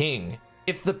Taken King.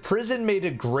 If the prison made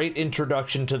a great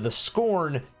introduction to the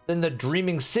Scorn, then the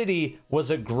Dreaming City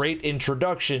was a great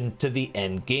introduction to the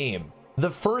end game. The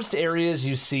first areas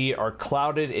you see are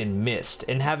clouded in mist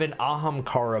and have an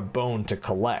Ahamkara bone to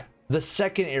collect. The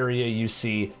second area you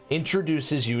see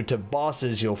introduces you to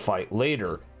bosses you'll fight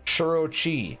later,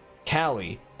 Shurochi,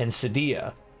 Kali, and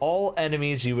Sadia, all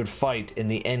enemies you would fight in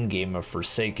the endgame of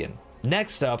Forsaken.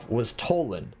 Next up was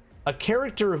Toland, a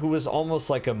character who was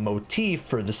almost like a motif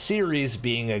for the series,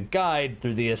 being a guide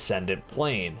through the Ascendant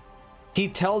Plane. He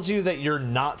tells you that you're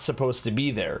not supposed to be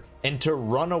there, and to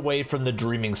run away from the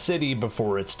Dreaming City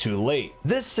before it's too late.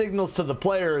 This signals to the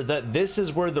player that this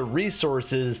is where the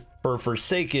resources for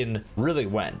Forsaken really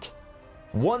went.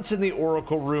 Once in the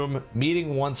Oracle Room,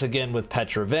 meeting once again with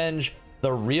Petrovenge,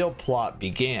 the real plot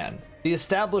began. The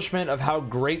establishment of how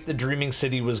great the Dreaming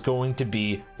City was going to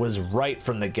be was right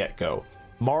from the get-go.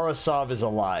 Marasov is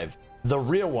alive, the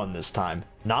real one this time,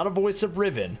 not a voice of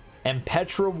Riven, and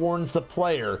Petra warns the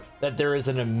player that there is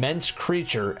an immense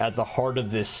creature at the heart of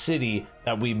this city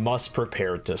that we must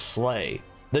prepare to slay.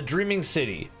 The Dreaming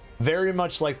City, very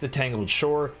much like the Tangled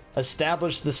Shore,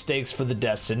 established the stakes for the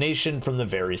destination from the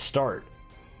very start.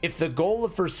 If the goal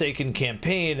of Forsaken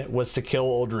campaign was to kill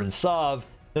Uldren Sov,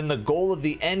 then the goal of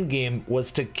the endgame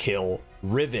was to kill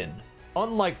Riven.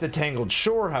 Unlike the Tangled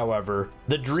Shore, however,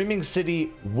 the Dreaming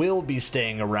City will be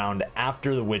staying around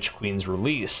after the Witch Queen's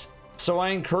release. So I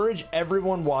encourage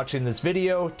everyone watching this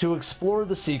video to explore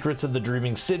the secrets of the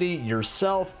Dreaming City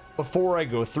yourself before I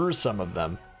go through some of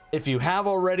them. If you have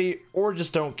already, or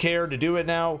just don't care to do it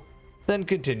now, then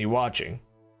continue watching.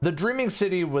 The Dreaming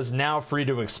City was now free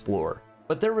to explore,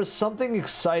 but there was something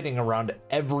exciting around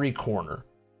every corner.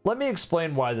 Let me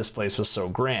explain why this place was so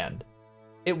grand.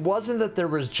 It wasn't that there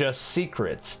was just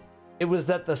secrets. It was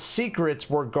that the secrets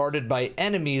were guarded by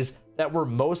enemies that were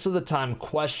most of the time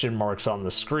question marks on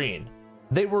the screen.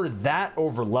 They were that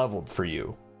overleveled for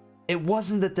you. It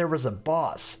wasn't that there was a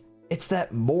boss. It's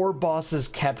that more bosses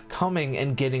kept coming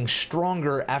and getting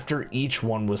stronger after each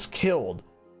one was killed,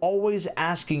 always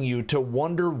asking you to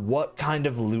wonder what kind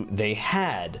of loot they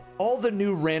had. All the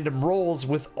new random rolls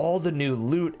with all the new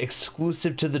loot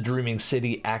exclusive to the Dreaming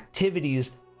City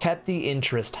activities kept the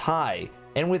interest high,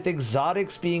 and with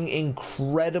exotics being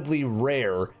incredibly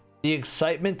rare, the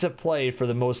excitement to play for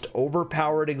the most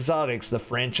overpowered exotics the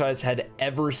franchise had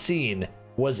ever seen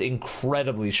was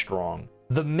incredibly strong.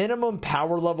 The minimum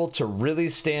power level to really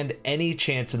stand any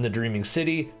chance in the Dreaming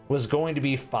City was going to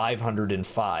be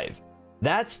 505.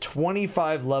 That's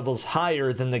 25 levels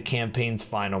higher than the campaign's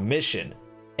final mission,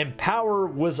 and power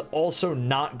was also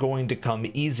not going to come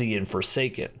easy in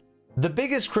Forsaken. The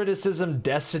biggest criticism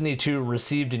Destiny 2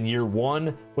 received in year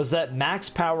 1 was that max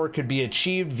power could be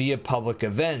achieved via public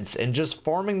events and just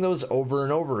farming those over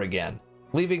and over again,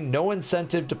 leaving no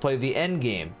incentive to play the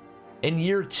endgame. In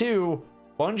year 2,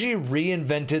 Bungie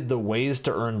reinvented the ways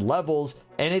to earn levels,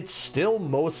 and it's still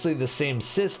mostly the same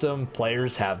system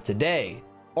players have today.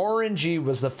 RNG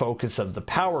was the focus of the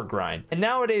power grind, and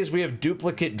nowadays we have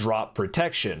duplicate drop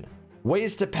protection,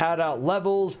 ways to pad out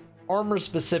levels, armor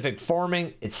specific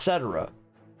farming, etc.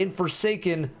 In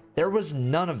Forsaken, there was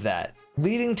none of that,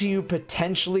 leading to you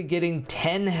potentially getting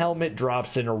 10 helmet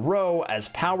drops in a row as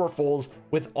powerfuls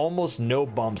with almost no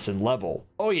bumps in level.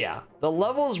 Oh yeah, the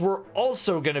levels were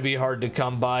also going to be hard to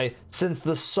come by since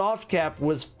the soft cap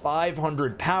was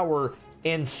 500 power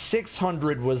and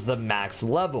 600 was the max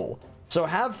level. So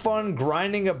have fun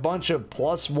grinding a bunch of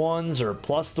 +1s or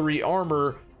 +3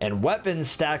 armor and weapons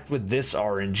stacked with this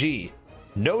RNG.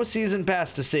 No season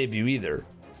pass to save you either.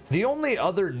 The only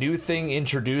other new thing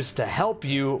introduced to help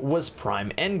you was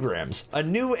Prime Engrams, a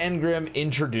new engram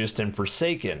introduced in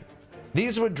Forsaken.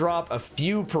 These would drop a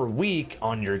few per week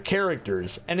on your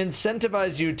characters and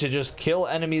incentivize you to just kill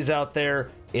enemies out there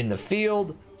in the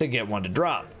field to get one to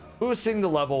drop, boosting the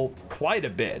level quite a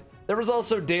bit. There was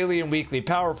also daily and weekly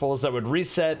powerfuls that would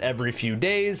reset every few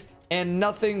days, and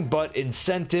nothing but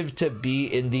incentive to be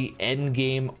in the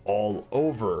endgame all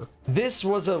over. This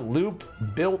was a loop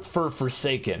built for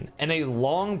Forsaken and a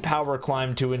long power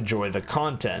climb to enjoy the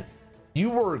content. You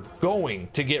were going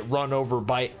to get run over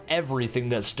by everything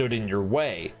that stood in your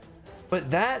way.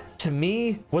 But that, to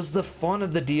me, was the fun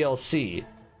of the DLC.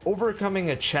 Overcoming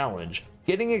a challenge,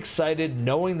 getting excited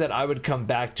knowing that I would come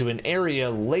back to an area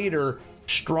later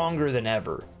stronger than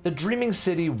ever. The Dreaming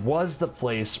City was the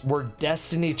place where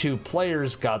Destiny 2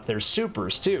 players got their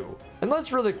supers too. And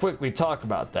let's really quickly talk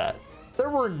about that. There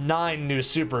were 9 new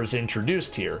supers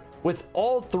introduced here, with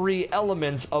all 3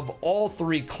 elements of all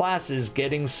 3 classes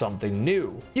getting something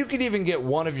new. You could even get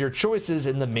one of your choices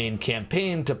in the main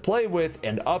campaign to play with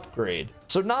and upgrade.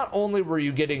 So not only were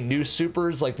you getting new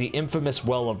supers like the infamous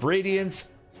Well of Radiance,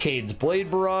 Cayde's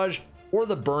Blade Barrage, or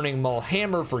the Burning Maul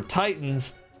Hammer for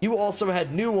Titans, you also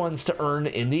had new ones to earn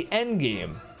in the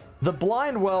endgame. The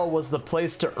Blind Well was the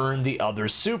place to earn the other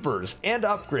supers and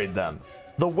upgrade them.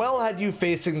 The well had you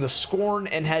facing the Scorn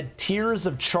and had tiers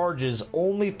of charges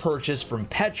only purchased from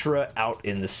Petra out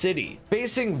in the city,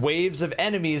 facing waves of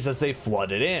enemies as they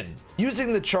flooded in.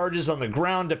 Using the charges on the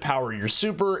ground to power your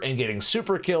super and getting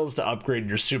super kills to upgrade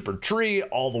your super tree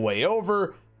all the way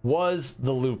over was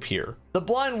the loop here. The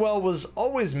Blind Well was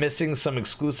always missing some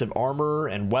exclusive armor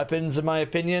and weapons in my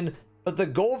opinion, but the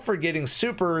goal for getting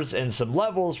supers and some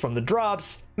levels from the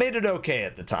drops made it okay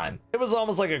at the time. It was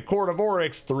almost like a Court of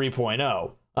Oryx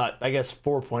 3.0. I guess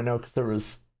 4.0 because there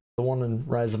was the one in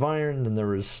Rise of Iron, and there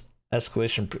was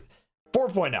Escalation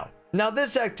 4.0. Now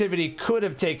this activity could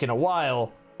have taken a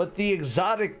while, but the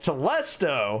exotic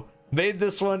Telesto made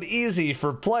this one easy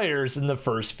for players in the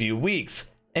first few weeks,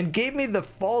 and gave me the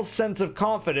false sense of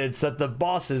confidence that the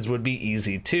bosses would be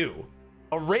easy too.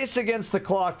 A race against the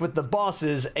clock with the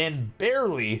bosses, and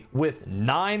barely with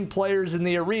 9 players in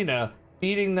the arena,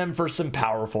 beating them for some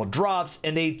powerful drops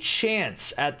and a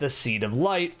chance at the Seed of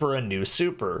Light for a new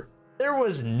super. There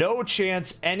was no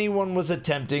chance anyone was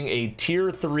attempting a tier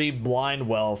 3 blind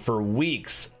well for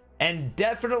weeks, and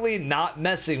definitely not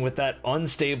messing with that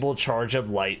unstable charge of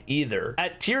light either.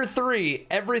 At tier 3,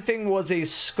 everything was a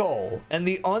skull, and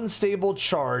the unstable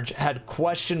charge had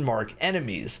question mark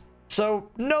enemies, so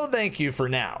no thank you for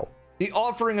now. The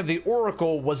offering of the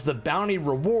Oracle was the bounty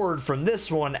reward from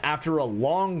this one after a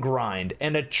long grind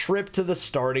and a trip to the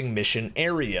starting mission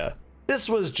area. This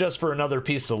was just for another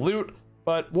piece of loot,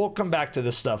 but we'll come back to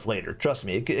this stuff later. Trust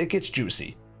me, it gets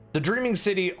juicy. The Dreaming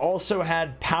City also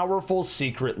had powerful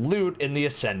secret loot in the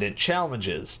Ascendant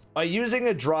challenges. By using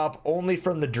a drop only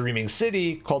from the Dreaming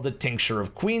City called the Tincture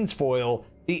of Queensfoil,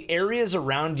 the areas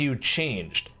around you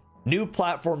changed. New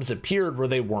platforms appeared where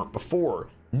they weren't before.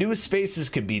 New spaces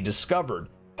could be discovered,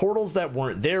 portals that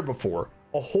weren't there before,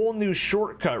 a whole new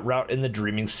shortcut route in the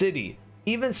Dreaming City,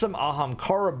 even some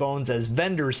Ahamkara bones as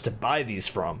vendors to buy these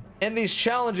from, and these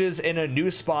challenges in a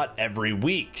new spot every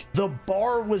week. The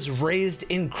bar was raised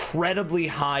incredibly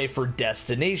high for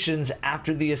destinations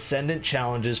after the Ascendant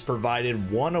challenges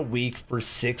provided one a week for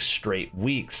 6 straight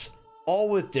weeks, all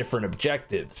with different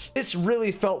objectives. This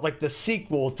really felt like the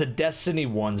sequel to Destiny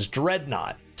 1's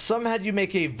Dreadnought. Some had you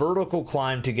make a vertical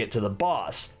climb to get to the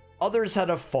boss, others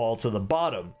had a fall to the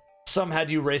bottom. Some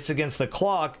had you race against the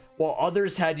clock, while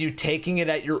others had you taking it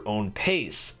at your own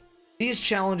pace. These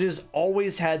challenges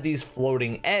always had these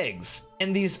floating eggs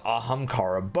and these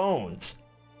Ahamkara bones.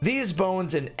 These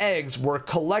bones and eggs were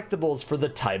collectibles for the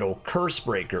title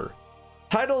Cursebreaker.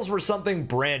 Titles were something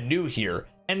brand new here,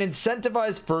 and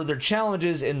incentivized further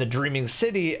challenges in the Dreaming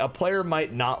City a player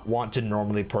might not want to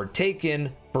normally partake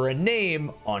in for a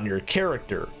name on your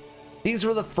character. These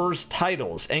were the first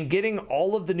titles, and getting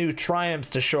all of the new triumphs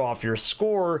to show off your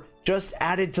score just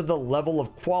added to the level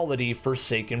of quality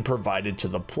Forsaken provided to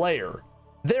the player.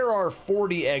 There are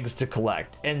 40 eggs to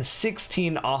collect, and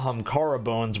 16 Ahamkara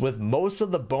bones, with most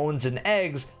of the bones and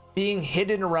eggs being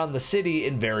hidden around the city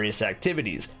in various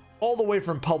activities, all the way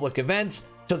from public events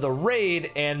to the raid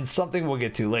and something we'll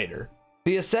get to later.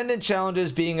 The Ascendant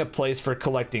challenges being a place for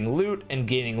collecting loot and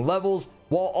gaining levels,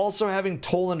 while also having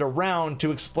Toland around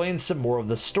to explain some more of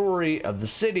the story of the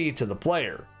city to the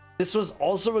player. This was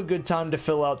also a good time to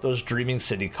fill out those Dreaming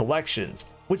City collections,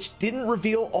 which didn't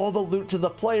reveal all the loot to the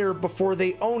player before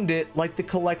they owned it like the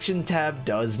collection tab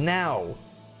does now.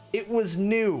 It was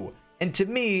new, and to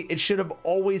me, it should have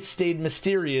always stayed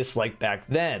mysterious like back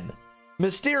then.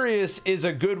 Mysterious is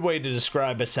a good way to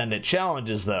describe Ascendant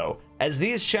challenges though, as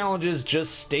these challenges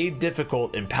just stayed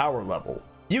difficult in power level.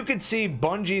 You could see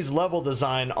Bungie's level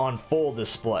design on full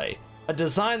display, a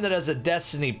design that as a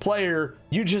Destiny player,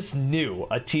 you just knew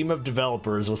a team of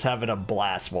developers was having a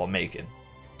blast while making.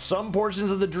 Some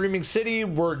portions of the Dreaming City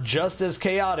were just as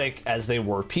chaotic as they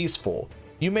were peaceful.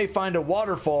 You may find a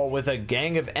waterfall with a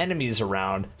gang of enemies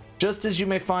around, just as you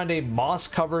may find a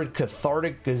moss-covered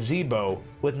cathartic gazebo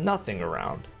with nothing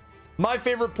around. My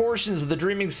favorite portions of the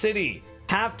Dreaming City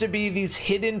have to be these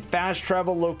hidden fast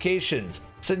travel locations,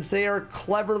 since they are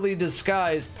cleverly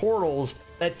disguised portals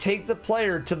that take the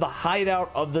player to the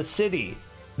hideout of the city.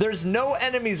 There's no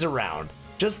enemies around,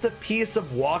 just the peace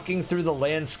of walking through the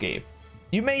landscape.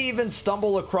 You may even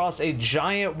stumble across a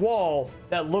giant wall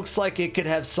that looks like it could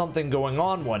have something going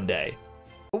on one day.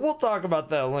 But we'll talk about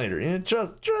that later. You know,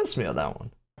 trust me on that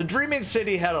one. The Dreaming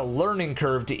City had a learning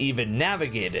curve to even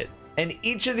navigate it, and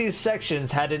each of these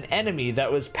sections had an enemy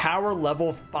that was power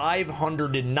level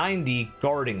 590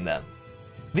 guarding them.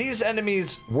 These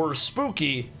enemies were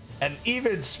spooky, and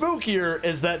even spookier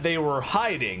is that they were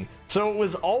hiding, so it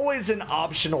was always an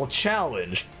optional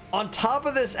challenge. On top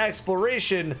of this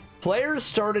exploration, players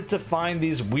started to find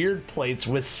these weird plates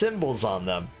with symbols on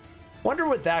them. Wonder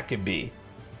what that could be.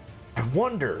 I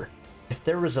wonder if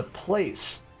there was a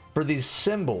place for these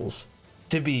symbols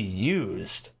to be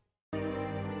used.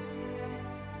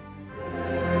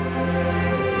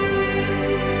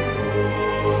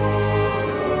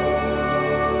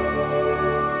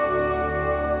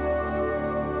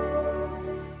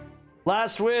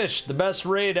 Last Wish, the best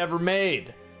raid ever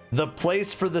made. The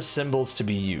place for the symbols to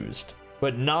be used,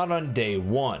 but not on day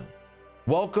one.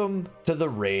 Welcome to the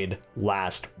raid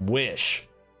Last Wish.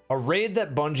 A raid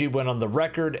that Bungie went on the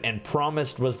record and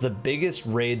promised was the biggest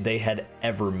raid they had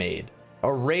ever made.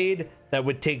 A raid that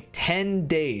would take 10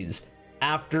 days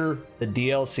after the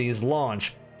DLC's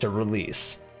launch to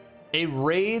release. A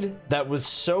raid that was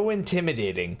so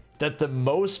intimidating that the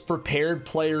most prepared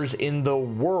players in the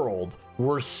world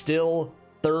were still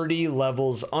 30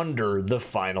 levels under the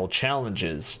final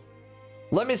challenges.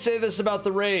 Let me say this about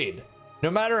the raid.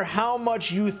 No matter how much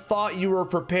you thought you were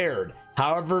prepared,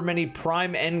 however many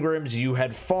prime engrams you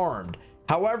had farmed,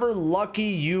 However lucky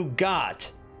you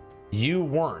got, you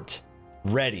weren't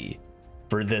ready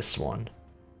for this one.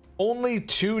 Only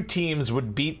 2 teams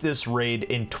would beat this raid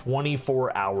in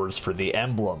 24 hours for the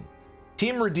emblem.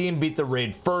 Team Redeem beat the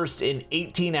raid first in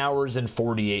 18 hours and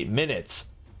 48 minutes,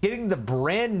 getting the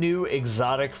brand new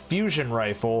exotic fusion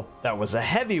rifle that was a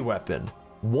heavy weapon,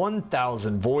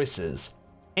 1,000 voices,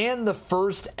 and the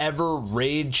first ever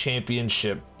raid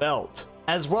championship belt,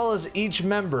 as well as each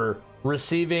member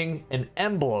receiving an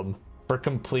emblem for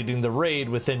completing the raid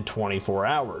within 24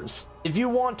 hours. If you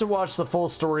want to watch the full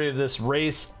story of this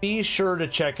race, be sure to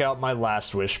check out my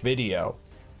Last Wish video.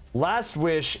 Last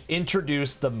Wish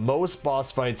introduced the most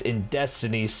boss fights in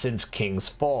Destiny since King's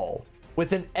Fall,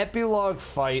 with an epilogue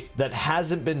fight that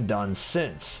hasn't been done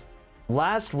since.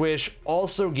 Last Wish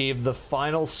also gave the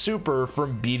final super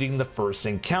from beating the first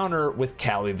encounter with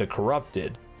Cayde the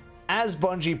Corrupted. As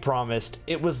Bungie promised,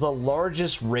 it was the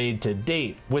largest raid to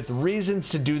date, with reasons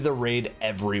to do the raid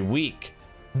every week.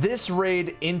 This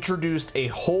raid introduced a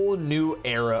whole new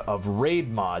era of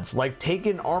raid mods, like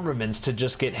Taken Armaments to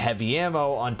just get heavy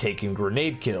ammo on Taken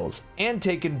grenade kills, and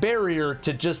Taken Barrier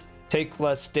to just take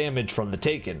less damage from the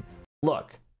Taken.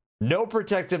 Look, no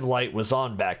protective light was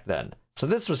on back then, so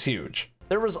this was huge.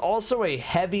 There was also a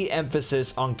heavy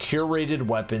emphasis on curated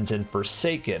weapons in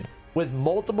Forsaken, with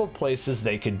multiple places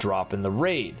they could drop in the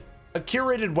raid. A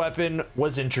curated weapon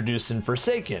was introduced in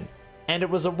Forsaken, and it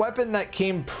was a weapon that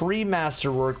came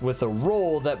pre-masterwork with a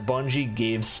roll that Bungie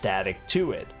gave static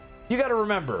to it. You gotta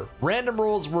remember, random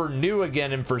rolls were new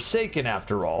again in Forsaken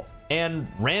after all, and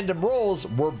random rolls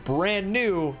were brand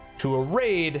new to a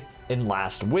raid in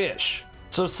Last Wish.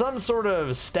 So some sort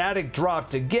of static drop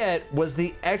to get was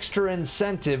the extra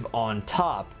incentive on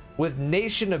top, with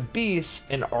Nation of Beasts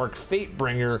and Arc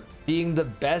Fatebringer being the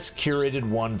best curated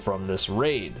one from this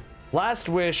raid. Last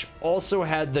Wish also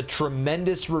had the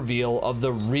tremendous reveal of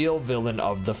the real villain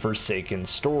of the Forsaken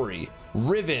story,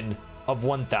 Riven of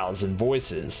 1,000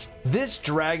 voices. This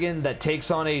dragon that takes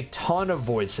on a ton of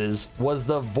voices was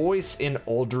the voice in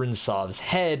Uldren Sov's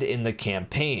head in the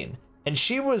campaign, and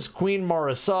she was Queen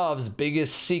Marasov's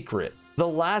biggest secret, the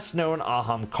last known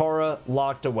Ahamkara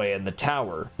locked away in the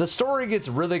tower. The story gets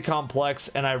really complex,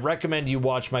 and I recommend you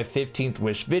watch my 15th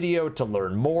Wish video to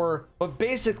learn more, but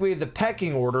basically the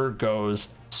pecking order goes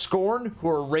Scorn, who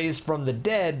are raised from the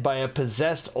dead by a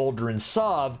possessed Uldren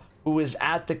Sov, who is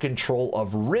at the control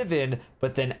of Riven,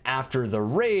 but then after the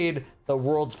raid, the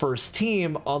world's first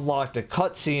team unlocked a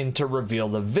cutscene to reveal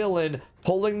the villain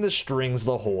pulling the strings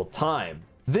the whole time.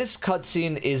 This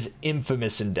cutscene is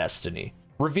infamous in Destiny,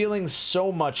 revealing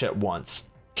so much at once.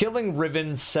 Killing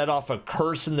Riven set off a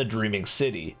curse in the Dreaming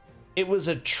City. It was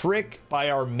a trick by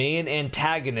our main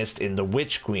antagonist in the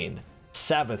Witch Queen,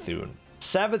 Savathun.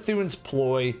 Savathun's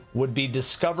ploy would be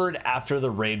discovered after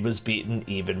the raid was beaten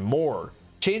even more,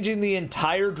 changing the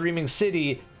entire Dreaming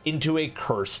City into a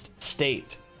cursed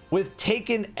state. With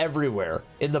Taken everywhere,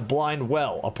 in the Blind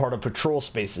Well, a part of patrol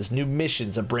spaces, new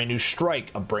missions, a brand new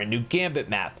strike, a brand new Gambit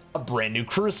map, a brand new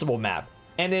Crucible map,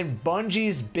 and in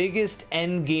Bungie's biggest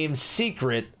endgame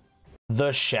secret,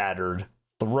 the Shattered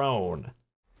Throne.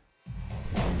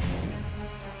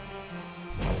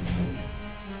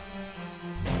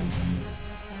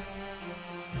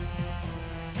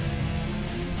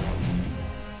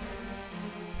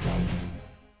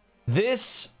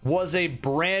 This was a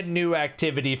brand new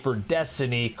activity for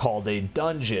Destiny called a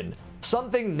dungeon,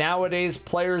 something nowadays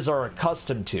players are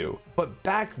accustomed to. But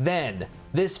back then,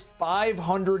 this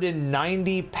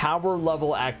 590 power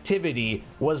level activity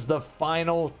was the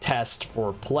final test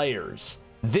for players.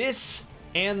 This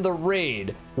and the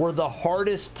raid were the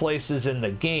hardest places in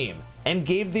the game and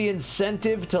gave the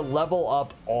incentive to level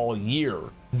up all year.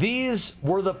 These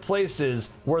were the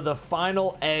places where the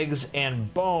final eggs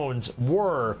and bones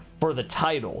were for the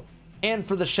title. And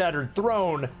for the Shattered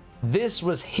Throne, this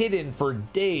was hidden for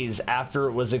days after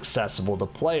it was accessible to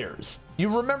players.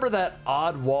 You remember that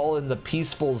odd wall in the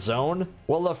Peaceful Zone?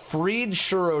 Well, a freed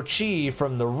Shirochi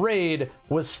from the raid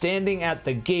was standing at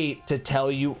the gate to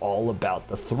tell you all about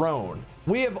the throne.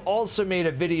 We have also made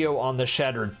a video on the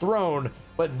Shattered Throne,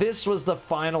 but this was the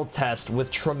final test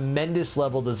with tremendous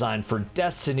level design for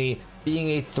Destiny being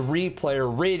a 3-player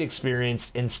raid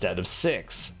experience instead of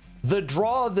 6. The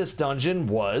draw of this dungeon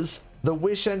was the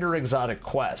Wishender Exotic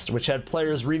Quest, which had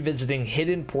players revisiting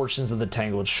hidden portions of the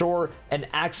Tangled Shore and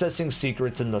accessing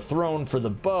secrets in the throne for the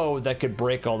bow that could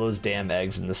break all those damn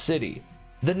eggs in the city.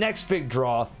 The next big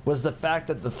draw was the fact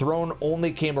that the throne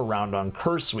only came around on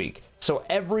Curse Week, so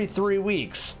every 3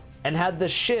 weeks, and had the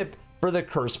ship for the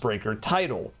Cursebreaker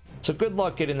title, so good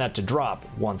luck getting that to drop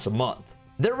once a month.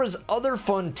 There was other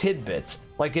fun tidbits,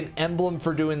 like an emblem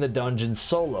for doing the dungeon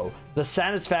solo, the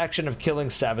satisfaction of killing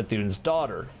Savathun's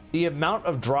daughter, the amount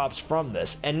of drops from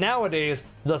this, and nowadays,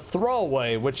 the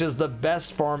throwaway, which is the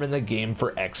best farm in the game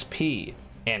for XP,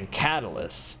 and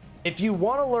catalysts. If you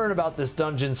want to learn about this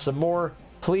dungeon some more,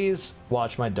 please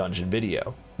watch my dungeon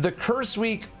video. The Curse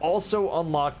Week also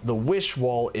unlocked the Wish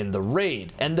Wall in the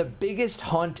raid, and the biggest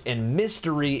hunt and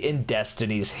mystery in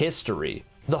Destiny's history.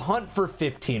 The hunt for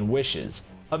 15 wishes,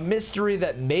 a mystery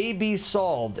that may be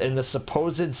solved in the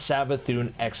supposed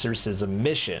Savathun exorcism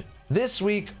mission. This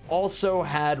week also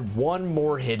had one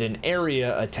more hidden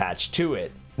area attached to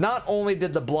it. Not only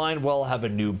did the Blind Well have a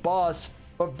new boss,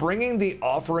 but bringing the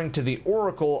offering to the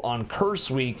Oracle on Curse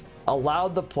Week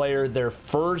allowed the player their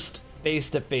first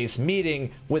face-to-face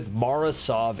meeting with Mara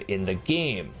Sov in the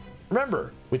game.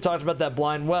 Remember, we talked about that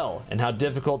Blind Well and how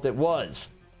difficult it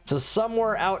was. So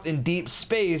somewhere out in deep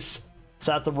space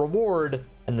sat the reward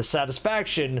and the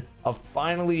satisfaction of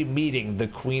finally meeting the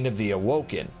Queen of the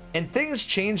Awoken. And things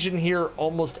changed in here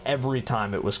almost every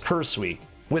time it was Curse Week,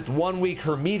 with 1 week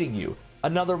her meeting you,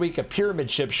 another week a pyramid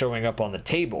ship showing up on the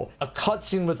table, a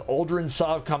cutscene with Uldren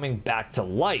Sov coming back to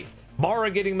life,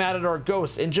 Mara getting mad at our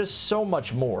ghost, and just so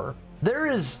much more. There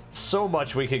is so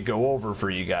much we could go over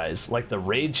for you guys, like the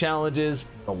raid challenges,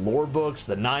 the lore books,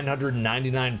 the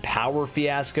 999 power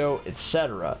fiasco,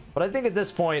 etc. But I think at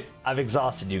this point, I've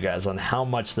exhausted you guys on how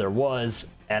much there was,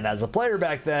 and as a player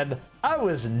back then, I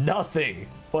was nothing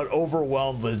but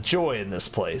overwhelmed with joy in this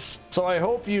place. So I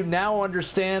hope you now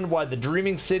understand why the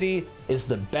Dreaming City is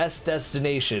the best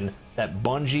destination that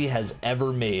Bungie has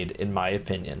ever made, in my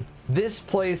opinion. This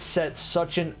place set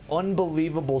such an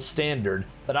unbelievable standard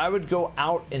that I would go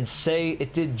out and say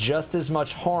it did just as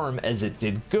much harm as it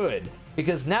did good.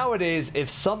 Because nowadays, if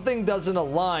something doesn't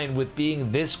align with being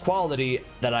this quality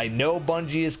that I know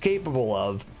Bungie is capable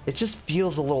of, it just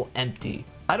feels a little empty.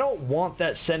 I don't want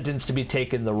that sentence to be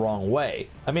taken the wrong way.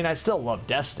 I mean, I still love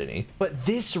Destiny, but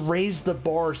this raised the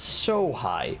bar so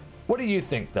high. What do you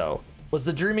think though? Was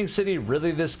the Dreaming City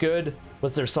really this good?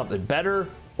 Was there something better?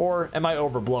 Or am I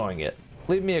overblowing it?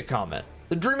 Leave me a comment.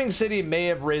 The Dreaming City may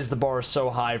have raised the bar so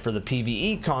high for the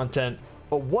PvE content,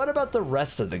 but what about the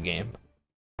rest of the game?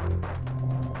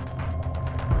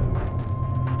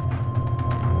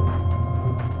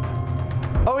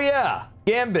 Oh yeah,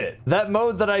 Gambit, that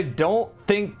mode that I don't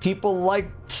think people like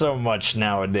so much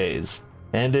nowadays,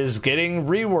 and is getting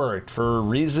reworked for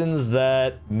reasons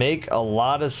that make a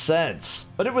lot of sense.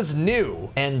 But it was new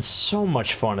and so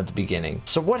much fun at the beginning.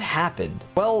 So what happened?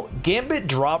 Well, Gambit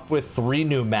dropped with 3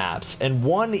 new maps and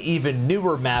 1 even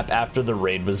newer map after the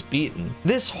raid was beaten.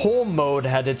 This whole mode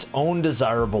had its own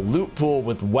desirable loot pool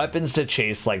with weapons to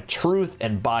chase like Truth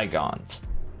and Bygones.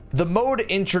 The mode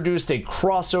introduced a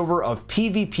crossover of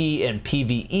PvP and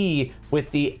PvE with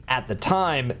the, at the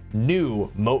time, new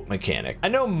moat mechanic. I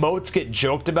know moats get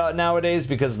joked about nowadays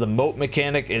because the moat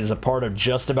mechanic is a part of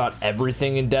just about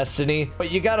everything in Destiny,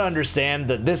 but you gotta understand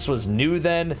that this was new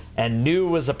then, and new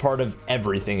was a part of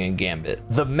everything in Gambit.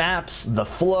 The maps, the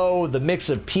flow, the mix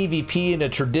of PvP in a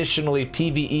traditionally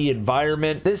PvE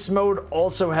environment. This mode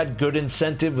also had good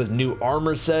incentive with new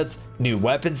armor sets, new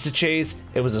weapons to chase,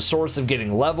 it was a source of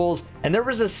getting levels, and there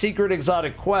was a secret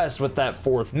exotic quest with that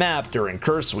 4th map during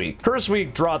Curse Week. Curse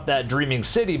Week dropped that Dreaming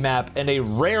City map and a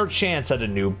rare chance at a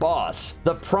new boss,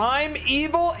 the Prime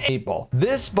Evil Apple.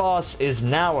 This boss is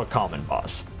now a common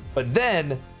boss, but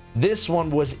then this one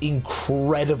was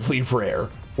incredibly rare,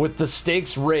 with the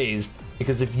stakes raised,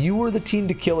 because if you were the team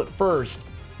to kill it first,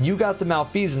 you got the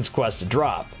Malfeasance quest to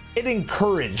drop. It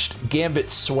encouraged Gambit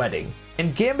sweating,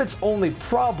 and Gambit's only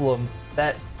problem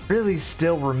that really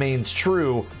still remains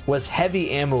true was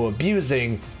heavy ammo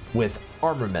abusing with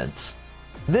armaments.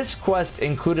 This quest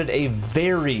included a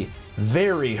very,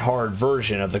 very hard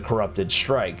version of the Corrupted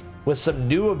Strike, with some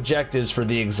new objectives for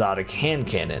the exotic hand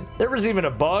cannon. There was even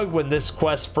a bug when this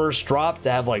quest first dropped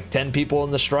to have like 10 people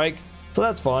in the strike, so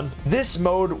that's fun. This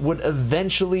mode would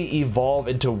eventually evolve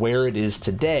into where it is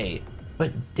today,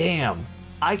 but damn,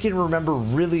 I can remember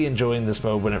really enjoying this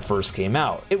mode when it first came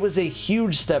out. It was a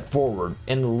huge step forward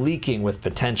and leaking with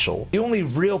potential. The only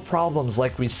real problems,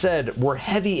 like we said, were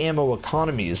heavy ammo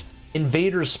economies,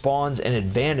 invader spawns and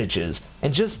advantages,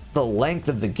 and just the length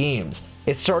of the games.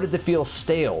 It started to feel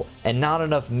stale and not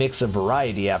enough mix of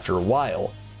variety after a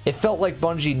while. It felt like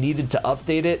Bungie needed to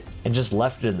update it and just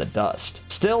left it in the dust.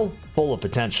 Still, full of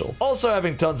potential. Also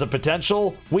having tons of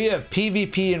potential, we have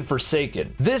PvP in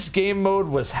Forsaken. This game mode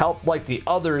was helped like the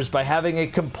others by having a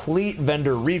complete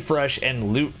vendor refresh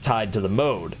and loot tied to the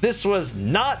mode. This was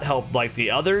not helped like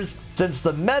the others, since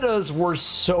the metas were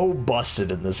so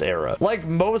busted in this era. Like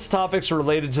most topics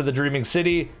related to the Dreaming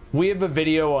City, we have a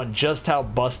video on just how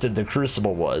busted the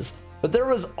Crucible was. But there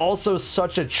was also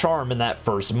such a charm in that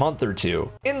first month or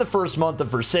two. In the first month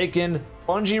of Forsaken,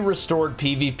 Bungie restored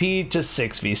PvP to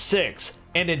 6v6,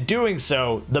 and in doing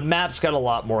so, the maps got a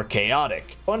lot more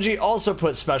chaotic. Bungie also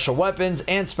put special weapons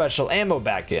and special ammo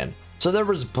back in, so there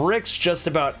was bricks just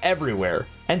about everywhere.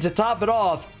 And to top it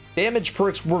off, damage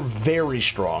perks were very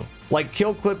strong, like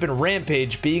Kill Clip and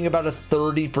Rampage being about a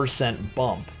 30%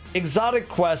 bump. Exotic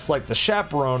quests like the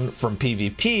Chaperone from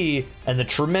PvP and the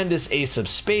tremendous Ace of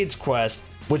Spades quest,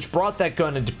 which brought that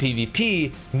gun into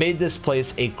PvP, made this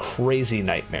place a crazy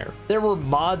nightmare. There were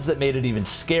mods that made it even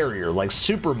scarier, like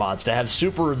super mods to have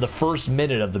super in the first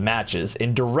minute of the matches,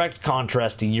 in direct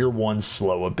contrast to year one's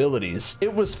slow abilities.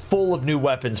 It was full of new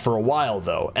weapons for a while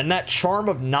though, and that charm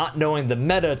of not knowing the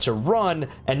meta to run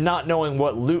and not knowing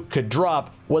what loot could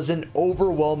drop was an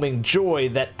overwhelming joy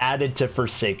that added to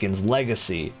Forsaken's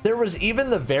legacy. There was even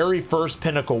the very first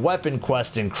pinnacle weapon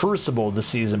quest in Crucible the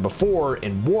season before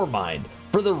in Warmind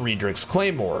for the Redrix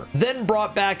Claymore, then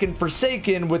brought back in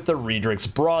Forsaken with the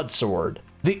Redrix Broadsword.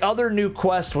 The other new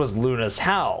quest was Luna's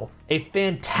Howl, a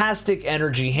fantastic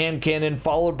energy hand cannon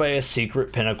followed by a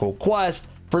secret pinnacle quest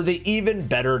for the even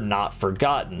better Not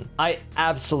Forgotten. I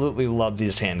absolutely love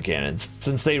these hand cannons,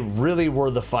 since they really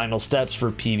were the final steps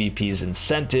for PvP's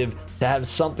incentive to have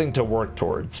something to work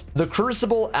towards. The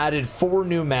Crucible added 4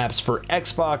 new maps for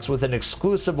Xbox with an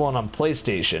exclusive one on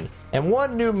PlayStation, and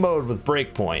 1 new mode with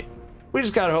Breakpoint. We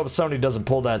just gotta hope Sony doesn't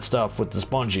pull that stuff with this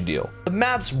Bungie deal. The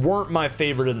maps weren't my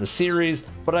favorite in the series,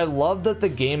 but I love that the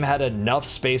game had enough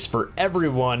space for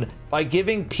everyone by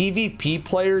giving PvP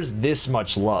players this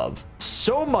much love.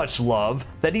 So much love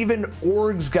that even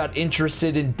orgs got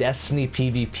interested in Destiny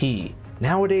PvP.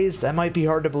 Nowadays, that might be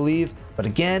hard to believe, but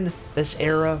again, this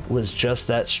era was just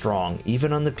that strong,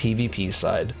 even on the PvP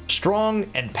side. Strong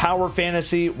and Power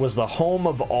Fantasy was the home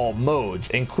of all modes,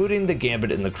 including the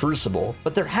Gambit and the Crucible,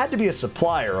 but there had to be a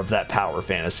supplier of that Power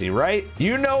Fantasy, right?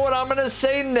 You know what I'm gonna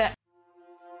say next.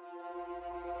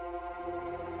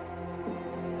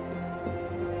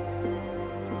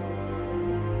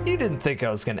 You didn't think I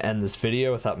was gonna end this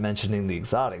video without mentioning the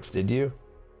exotics, did you?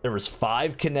 There was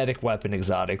 5 kinetic weapon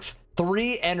exotics,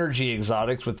 3 energy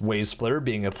exotics with Wave Splitter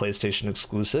being a PlayStation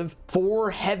exclusive,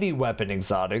 4 heavy weapon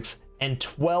exotics, and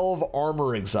 12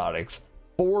 armor exotics,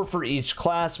 4 for each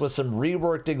class with some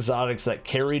reworked exotics that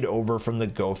carried over from the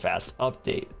Go Fast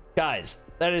update. Guys,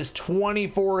 that is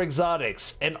 24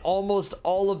 exotics, and almost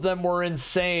all of them were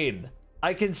insane.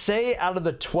 I can say out of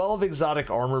the 12 exotic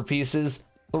armor pieces,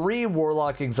 3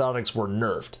 Warlock exotics were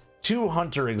nerfed, 2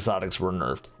 Hunter exotics were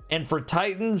nerfed, and for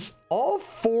Titans, all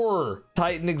 4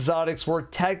 Titan exotics were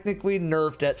technically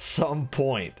nerfed at some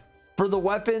point. For the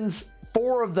weapons,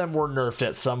 4 of them were nerfed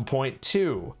at some point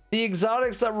too. The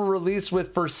exotics that were released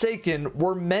with Forsaken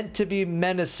were meant to be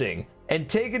menacing, and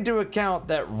take into account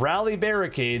that Rally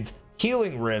Barricades,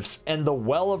 Healing Rifts, and the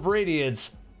Well of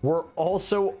Radiance were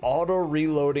also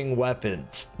auto-reloading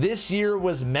weapons. This year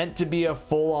was meant to be a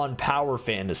full-on power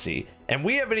fantasy, and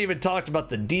we haven't even talked about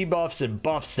the debuffs and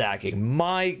buff stacking.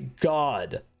 My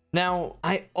god. Now,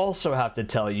 I also have to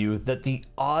tell you that the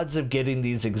odds of getting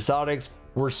these exotics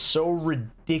were so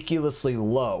ridiculously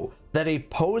low that a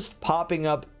post popping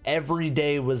up every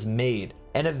day was made,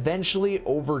 and eventually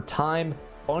over time,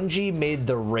 Bungie made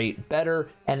the rate better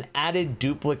and added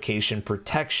duplication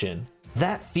protection.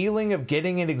 That feeling of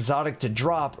getting an exotic to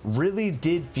drop really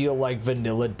did feel like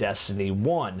vanilla Destiny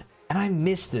 1, and I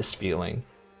miss this feeling.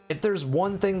 If there's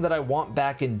one thing that I want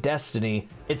back in Destiny,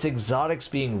 it's exotics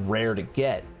being rare to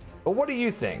get. But what do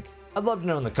you think? I'd love to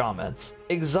know in the comments.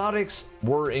 Exotics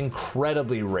were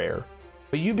incredibly rare,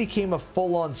 but you became a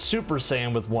full-on Super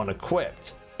Saiyan with one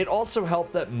equipped. It also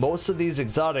helped that most of these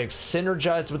exotics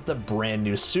synergized with the brand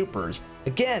new supers.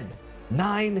 Again,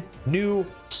 9 new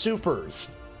supers.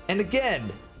 And again,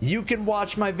 you can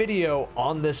watch my video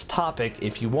on this topic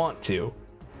if you want to.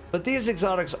 But these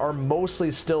exotics are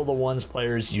mostly still the ones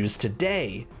players use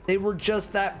today. They were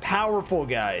just that powerful,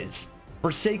 guys.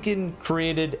 Forsaken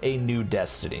created a new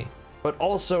Destiny, but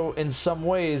also in some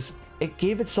ways, it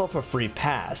gave itself a free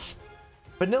pass.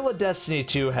 Vanilla Destiny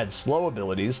 2 had slow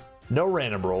abilities, no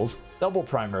random rolls, double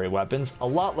primary weapons, a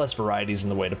lot less varieties in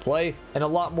the way to play, and a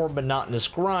lot more monotonous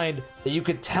grind that you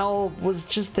could tell was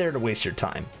just there to waste your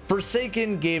time.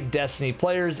 Forsaken gave Destiny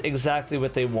players exactly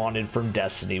what they wanted from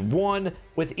Destiny 1,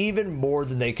 with even more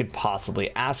than they could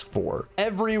possibly ask for.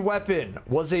 Every weapon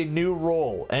was a new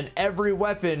role, and every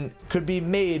weapon could be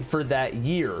made for that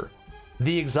year.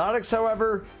 The exotics,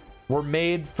 however, were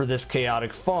made for this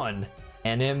chaotic fun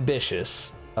and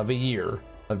ambitious of a year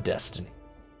of Destiny.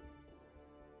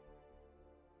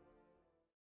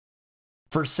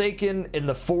 Forsaken, in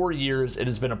the 4 years it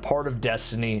has been a part of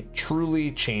Destiny,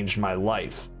 truly changed my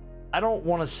life. I don't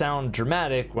want to sound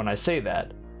dramatic when I say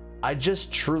that. I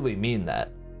just truly mean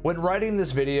that. When writing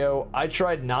this video, I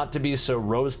tried not to be so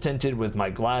rose-tinted with my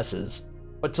glasses,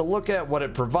 but to look at what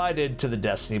it provided to the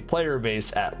Destiny player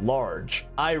base at large.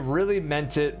 I really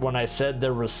meant it when I said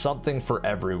there was something for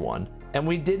everyone, and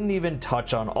we didn't even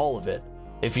touch on all of it.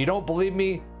 If you don't believe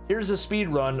me, here's a speed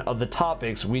run of the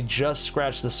topics we just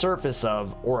scratched the surface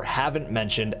of or haven't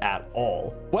mentioned at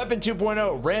all. Weapon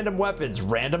 2.0, random weapons,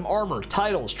 random armor,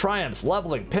 titles, triumphs,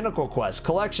 leveling, pinnacle quests,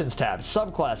 collections tabs,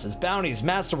 subclasses, bounties,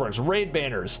 masterworks, raid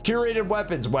banners, curated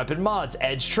weapons, weapon mods,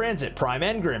 edge transit, prime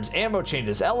engrams, ammo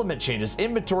changes, element changes,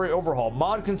 inventory overhaul,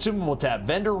 mod consumable tab,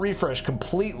 vendor refresh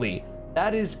completely.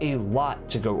 That is a lot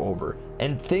to go over,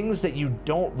 and things that you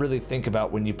don't really think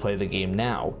about when you play the game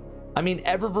now. I mean,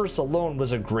 Eververse alone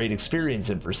was a great experience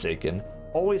in Forsaken,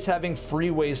 always having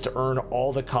free ways to earn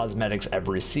all the cosmetics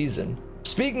every season.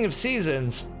 Speaking of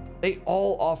seasons, they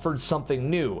all offered something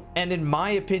new, and in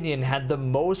my opinion had the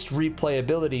most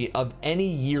replayability of any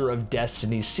year of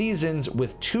Destiny seasons,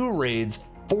 with 2 raids,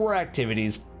 4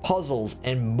 activities, puzzles,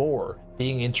 and more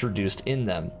being introduced in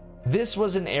them. This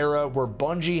was an era where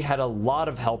Bungie had a lot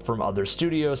of help from other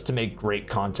studios to make great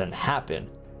content happen,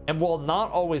 and while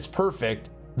not always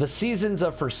perfect, the seasons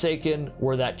of Forsaken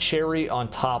were that cherry on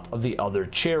top of the other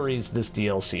cherries this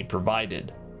DLC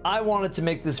provided. I wanted to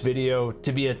make this video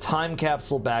to be a time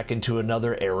capsule back into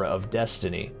another era of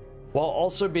Destiny, while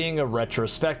also being a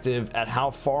retrospective at how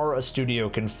far a studio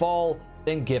can fall,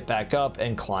 then get back up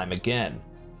and climb again.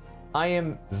 I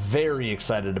am very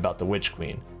excited about the Witch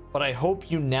Queen, but I hope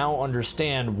you now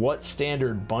understand what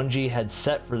standard Bungie had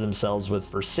set for themselves with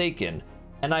Forsaken,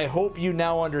 and I hope you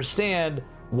now understand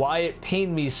why it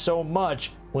pained me so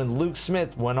much when Luke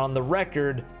Smith went on the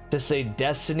record to say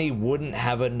Destiny wouldn't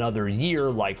have another year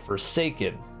like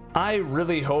Forsaken. I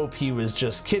really hope he was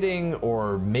just kidding,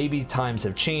 or maybe times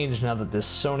have changed now that this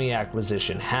Sony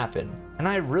acquisition happened. And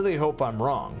I really hope I'm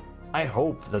wrong. I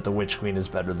hope that the Witch Queen is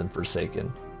better than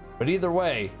Forsaken. But either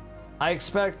way, I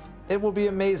expect it will be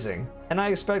amazing, and I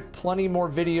expect plenty more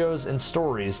videos and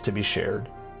stories to be shared.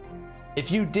 If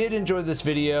you did enjoy this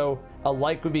video, a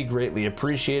like would be greatly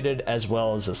appreciated, as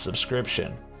well as a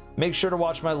subscription. Make sure to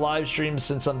watch my live streams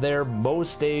since I'm there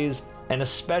most days, and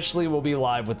especially will be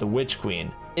live with the Witch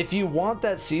Queen. If you want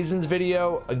that seasons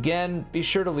video, again, be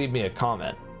sure to leave me a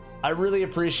comment. I really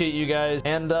appreciate you guys,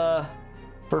 and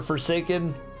for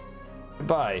Forsaken,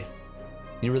 goodbye.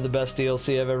 You were the best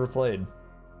DLC I've ever played.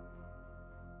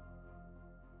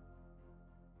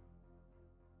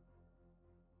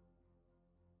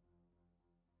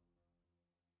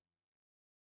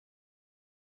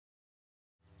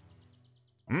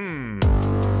 Mmm.